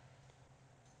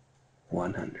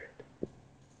 100.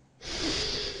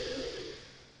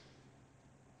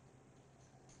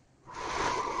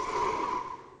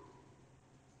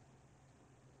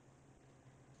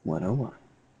 101.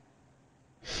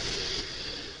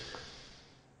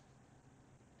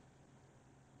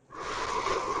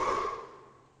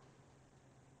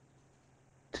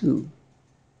 2.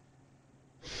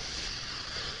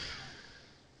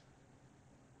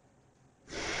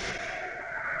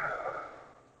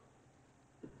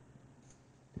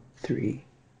 3.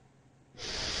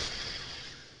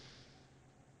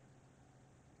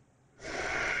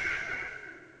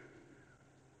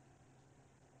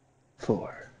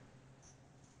 4.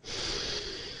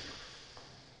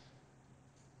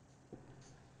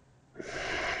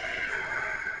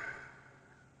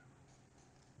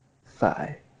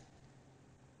 5.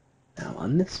 Now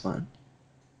on this one,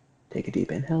 take a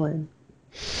deep inhale in.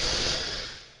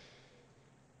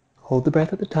 Hold the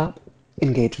breath at the top.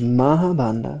 Engage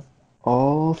Mahabandha,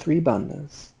 all 3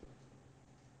 bandhas.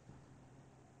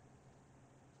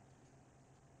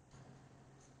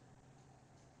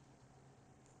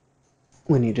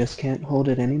 When you just can't hold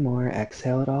it anymore,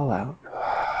 exhale it all out.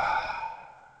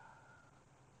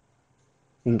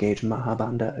 Engage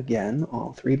Mahabandha again,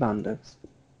 all 3 bandhas.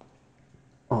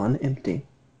 On empty.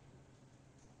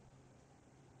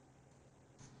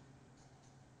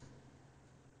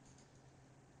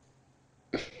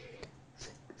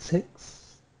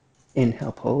 6.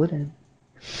 Inhale, pull it in.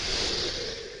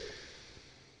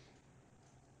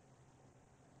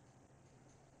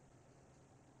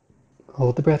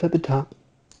 Hold the breath at the top.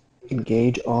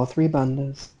 Engage all 3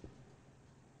 bandhas.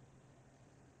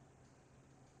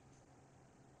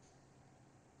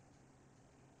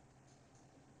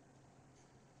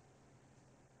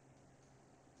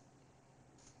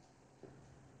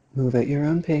 Move at your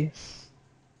own pace.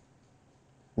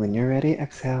 When you're ready,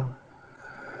 exhale.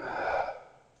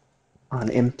 On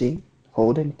empty,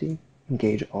 hold empty.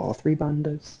 Engage all 3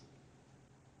 bandhas.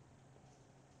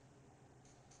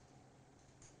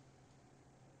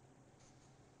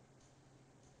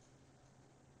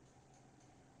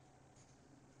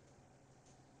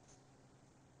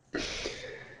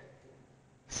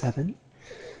 Seven.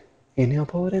 Inhale,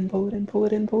 pull it in, pull it in, pull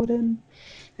it in, pull it in.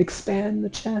 Expand the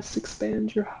chest,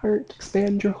 expand your heart,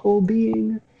 expand your whole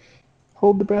being.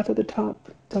 Hold the breath at the top,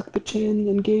 tuck the chin,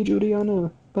 engage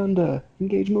Uddiyana Bandha,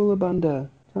 engage Mula Bandha,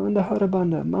 Anandahara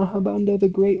Bandha, Mahabandha, the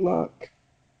Great Lock.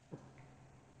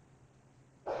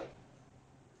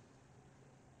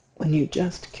 When you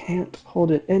just can't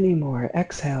hold it anymore,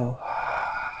 exhale.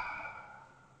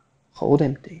 Hold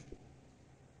empty.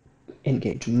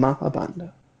 Engage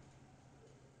Mahabandha.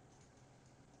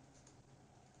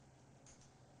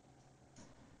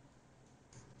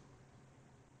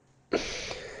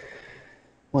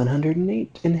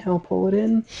 108. Inhale, pull it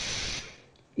in.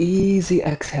 Easy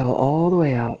exhale all the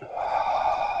way out.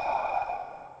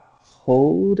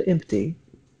 Hold empty.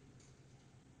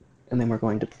 And then we're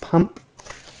going to pump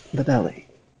the belly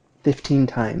 15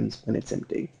 times when it's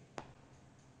empty.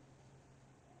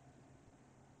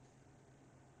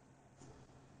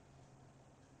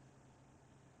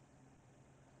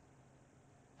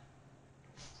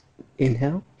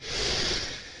 Inhale.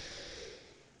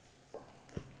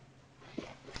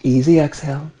 Easy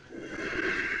exhale.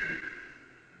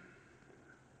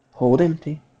 Hold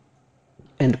empty.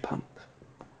 And pump.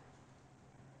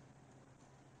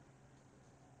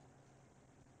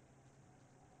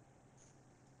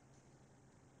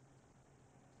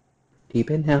 Deep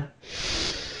inhale.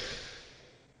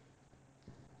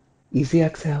 Easy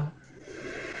exhale.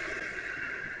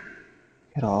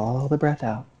 Get all the breath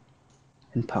out.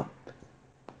 And pump.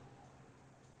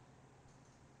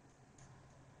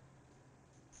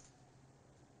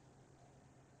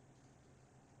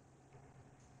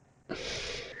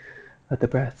 Let the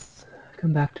breath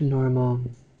come back to normal.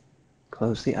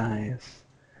 Close the eyes.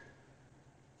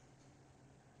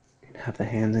 Have the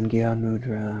hands in Gyan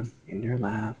Mudra in your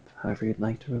lap, however you'd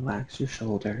like to relax your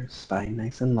shoulders, spine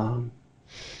nice and long.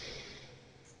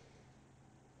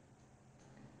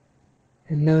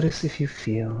 And notice if you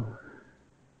feel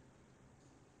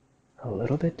a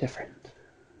little bit different.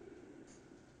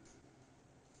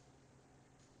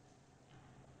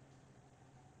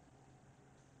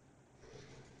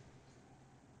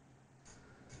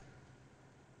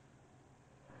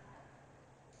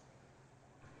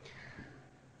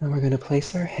 And we're going to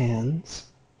place our hands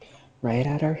right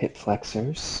at our hip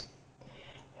flexors.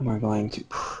 And we're going to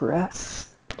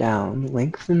press down,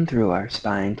 lengthen through our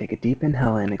spine. Take a deep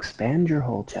inhale in, expand your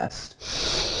whole chest.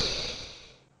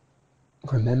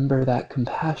 Remember that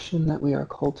compassion that we are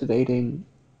cultivating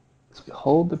as we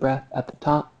hold the breath at the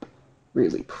top,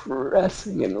 really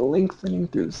pressing and lengthening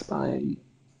through the spine.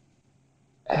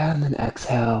 And then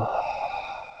exhale.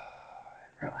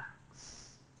 Relax.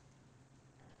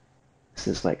 This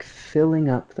is like filling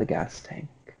up the gas tank.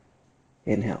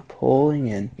 Inhale, pulling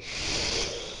in.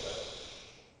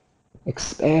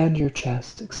 Expand your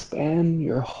chest, expand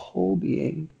your whole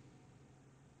being.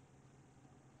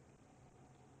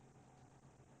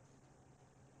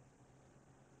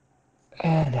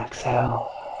 And exhale.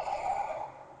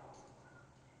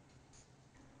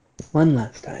 One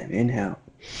last time. Inhale.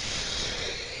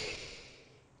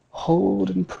 Hold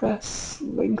and press,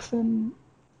 lengthen.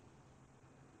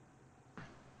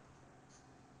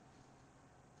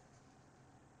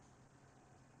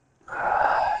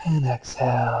 And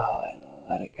exhale, and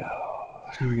let it go.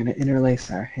 And we're going to interlace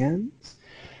our hands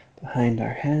behind our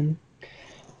head.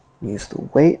 Use the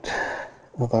weight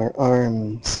of our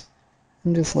arms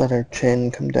and just let our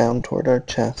chin come down toward our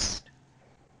chest.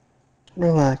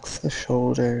 Relax the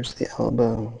shoulders, the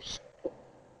elbows.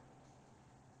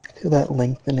 Feel that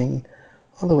lengthening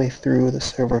all the way through the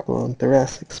cervical and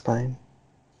thoracic spine.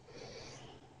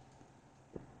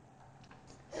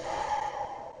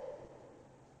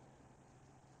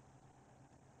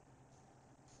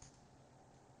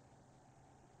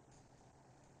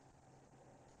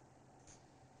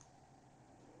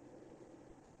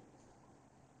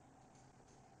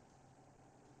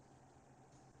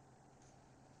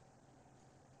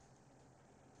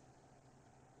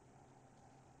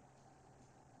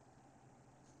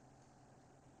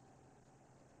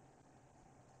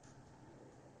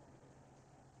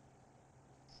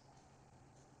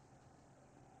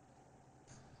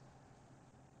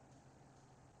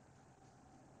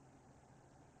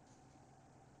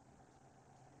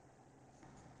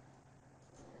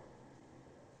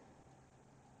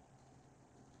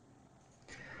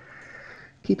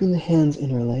 Keeping the hands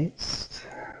interlaced,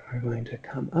 we're going to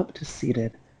come up to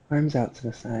seated, arms out to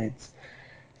the sides,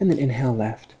 and then inhale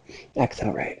left,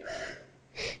 exhale right.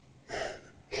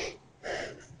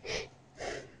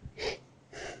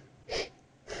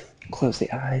 Close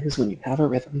the eyes when you have a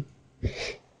rhythm.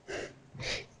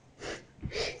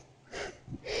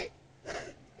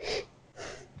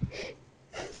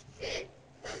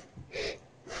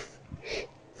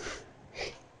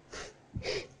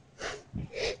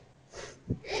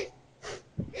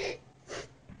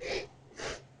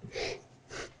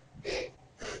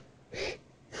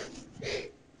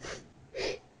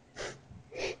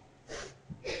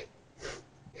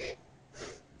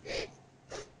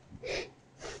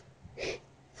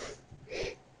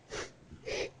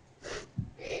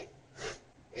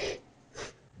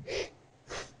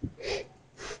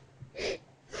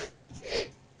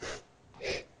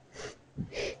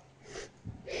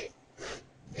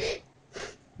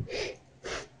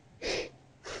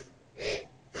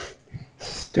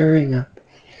 Stirring up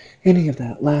any of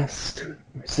that last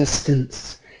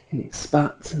resistance, any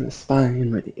spots in the spine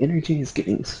where the energy is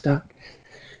getting stuck,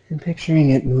 and picturing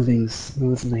it moving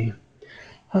smoothly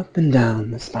up and down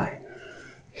the spine.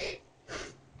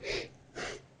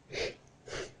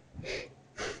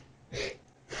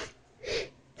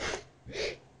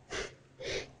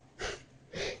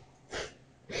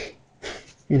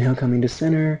 Inhale, coming to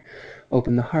center.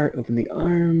 Open the heart, open the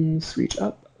arms, reach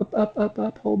up, up, up, up,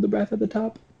 up. Hold the breath at the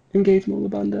top. Engage Mula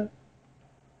Bandha.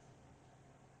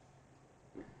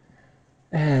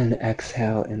 And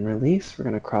exhale and release. We're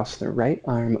going to cross the right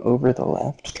arm over the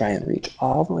left. Try and reach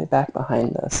all the way back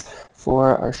behind us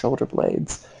for our shoulder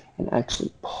blades. And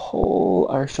actually pull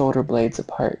our shoulder blades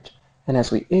apart. And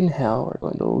as we inhale, we're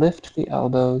going to lift the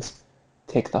elbows.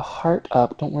 Take the heart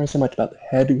up. Don't worry so much about the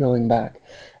head going back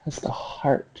as the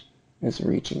heart is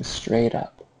reaching straight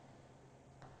up.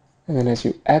 And then as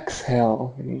you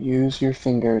exhale, you use your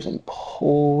fingers and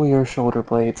pull your shoulder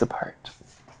blades apart.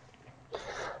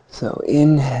 So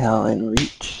inhale and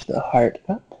reach the heart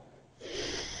up.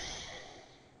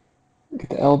 Get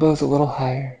the elbows a little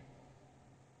higher.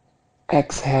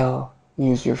 Exhale,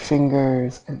 use your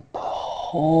fingers and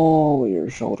pull your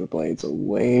shoulder blades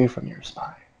away from your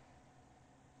spine.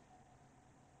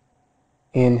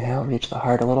 Inhale, reach the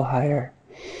heart a little higher.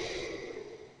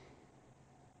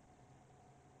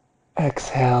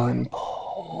 Exhale and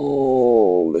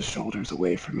pull the shoulders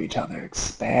away from each other.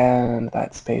 Expand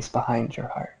that space behind your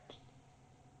heart.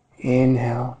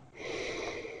 Inhale.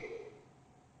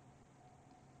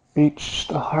 Reach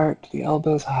the heart, the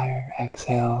elbows higher.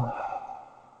 Exhale.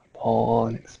 Pull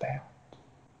and expand.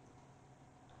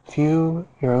 Feel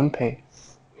your own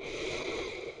pace.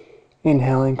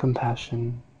 Inhaling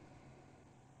compassion.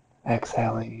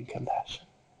 Exhaling compassion.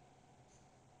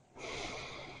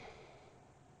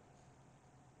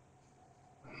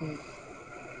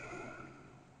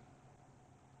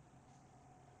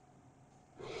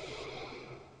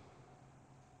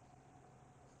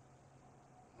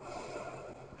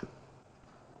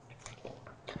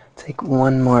 Take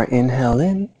one more inhale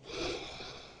in.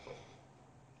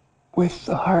 With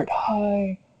the heart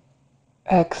high.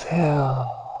 Exhale.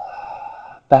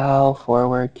 Bow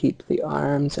forward. Keep the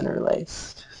arms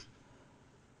interlaced.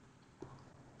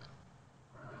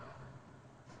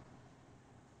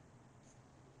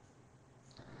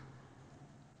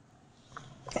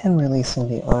 And releasing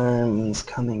the arms,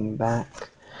 coming back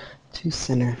to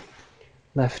center.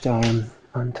 Left arm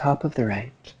on top of the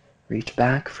right. Reach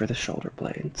back for the shoulder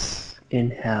blades.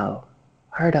 Inhale,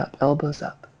 heart up, elbows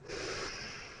up.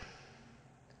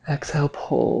 Exhale,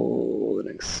 pull and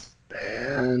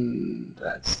expand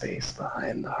that space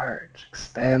behind the heart.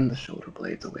 Expand the shoulder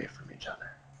blades away from each other.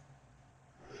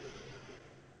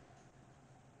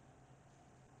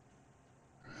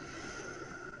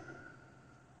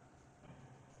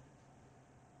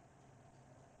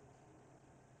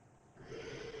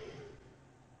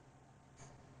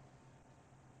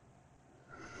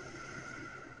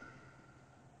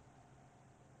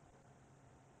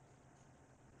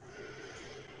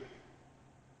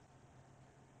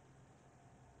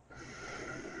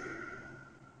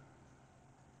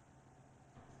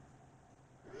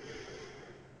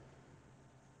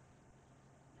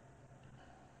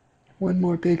 One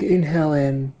more big inhale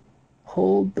in.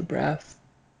 Hold the breath.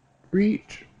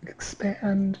 Reach,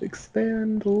 expand,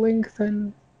 expand,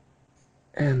 lengthen.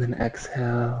 And then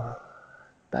exhale,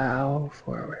 bow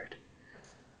forward.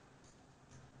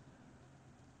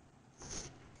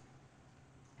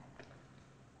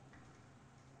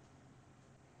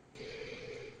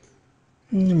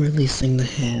 And releasing the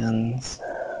hands.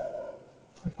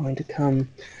 We're going to come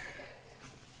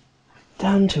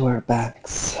down to our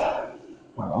backs.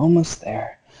 We're almost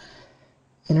there.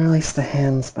 Interlace the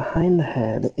hands behind the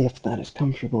head if that is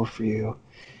comfortable for you.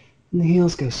 And the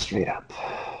heels go straight up.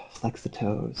 Flex the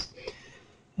toes.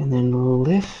 And then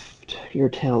lift your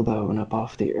tailbone up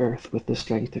off the earth with the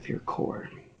strength of your core.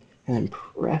 And then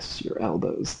press your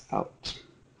elbows out.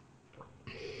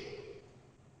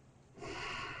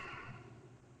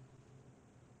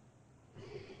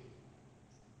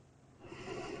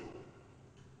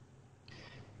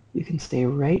 You can stay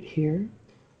right here,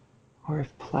 or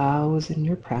if plow is in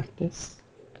your practice,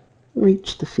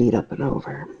 reach the feet up and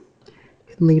over.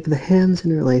 You can leave the hands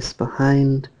interlaced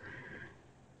behind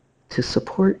to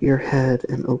support your head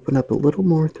and open up a little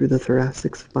more through the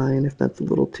thoracic spine. If that's a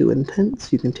little too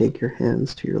intense, you can take your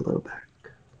hands to your low back.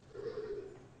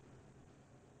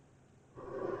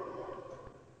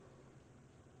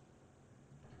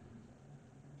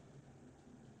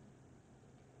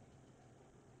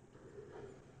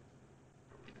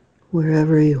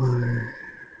 Wherever you are,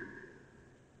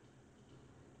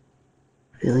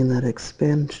 feeling that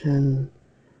expansion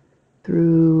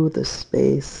through the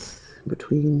space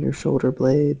between your shoulder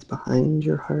blades, behind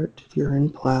your heart if you're in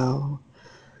plow.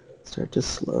 Start to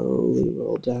slowly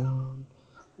roll down,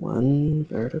 one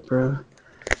vertebra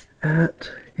at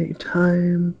a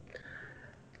time.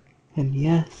 And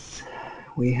yes,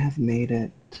 we have made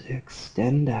it to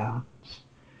extend out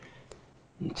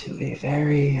into a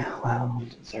very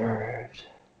well-deserved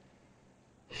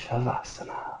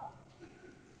Shavasana.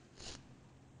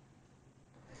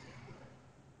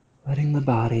 Letting the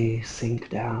body sink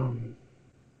down,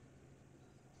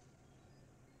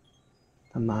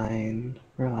 the mind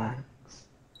relax.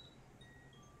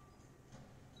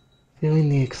 Feeling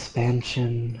the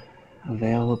expansion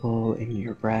available in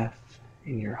your breath,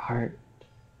 in your heart,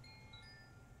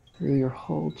 through your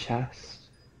whole chest.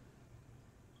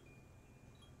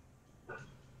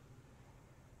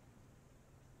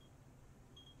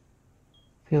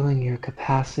 Feeling your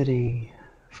capacity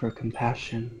for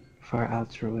compassion, for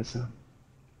altruism.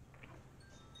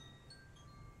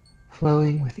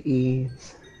 Flowing with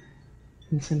ease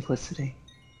and simplicity.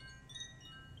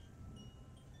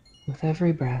 With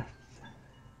every breath,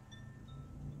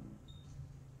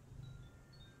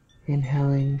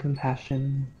 inhaling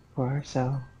compassion for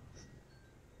ourselves.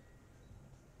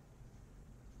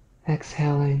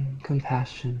 Exhaling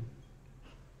compassion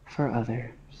for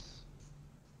others.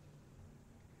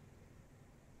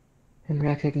 And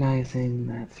recognizing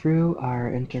that through our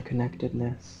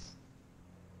interconnectedness,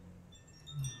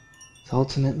 it's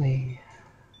ultimately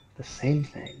the same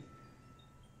thing.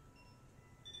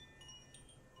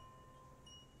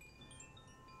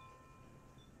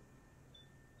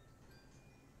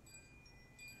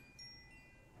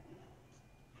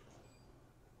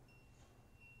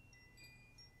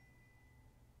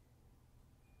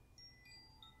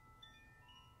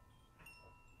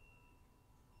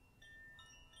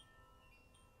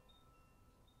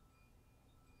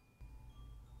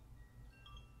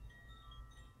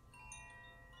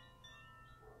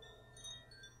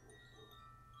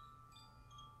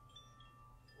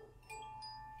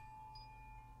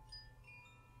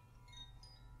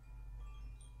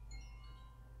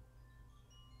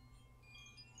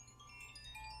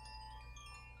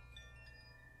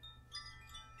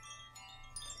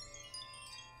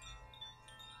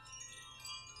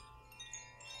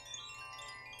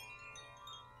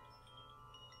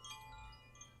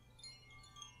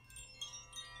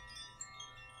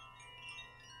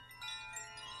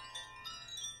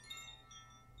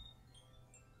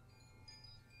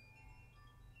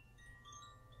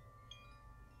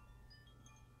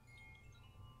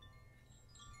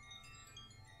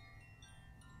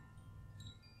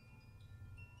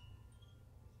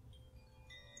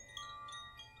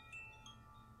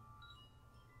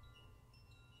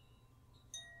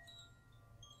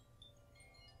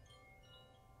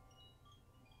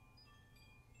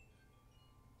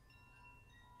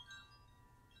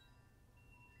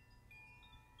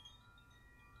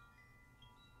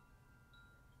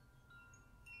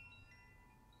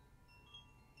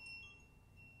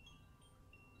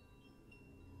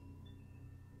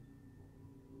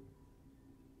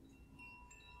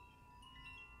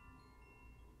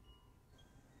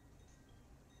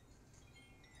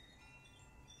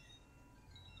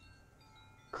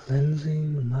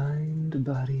 Cleansing the mind,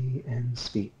 body, and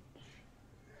speech,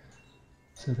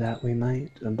 so that we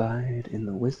might abide in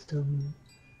the wisdom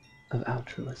of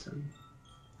altruism,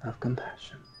 of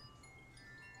compassion.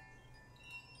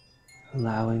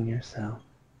 Allowing yourself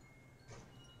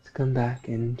to come back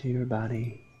into your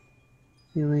body,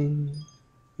 feeling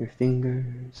your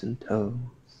fingers and toes,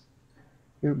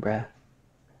 your breath,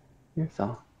 your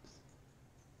thoughts.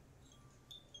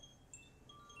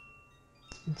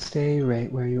 And stay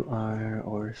right where you are,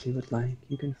 or if you would like,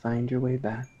 you can find your way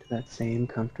back to that same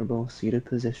comfortable seated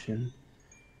position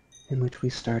in which we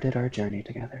started our journey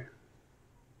together.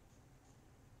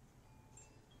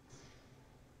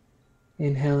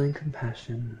 Inhaling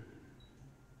compassion,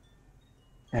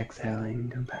 exhaling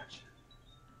compassion.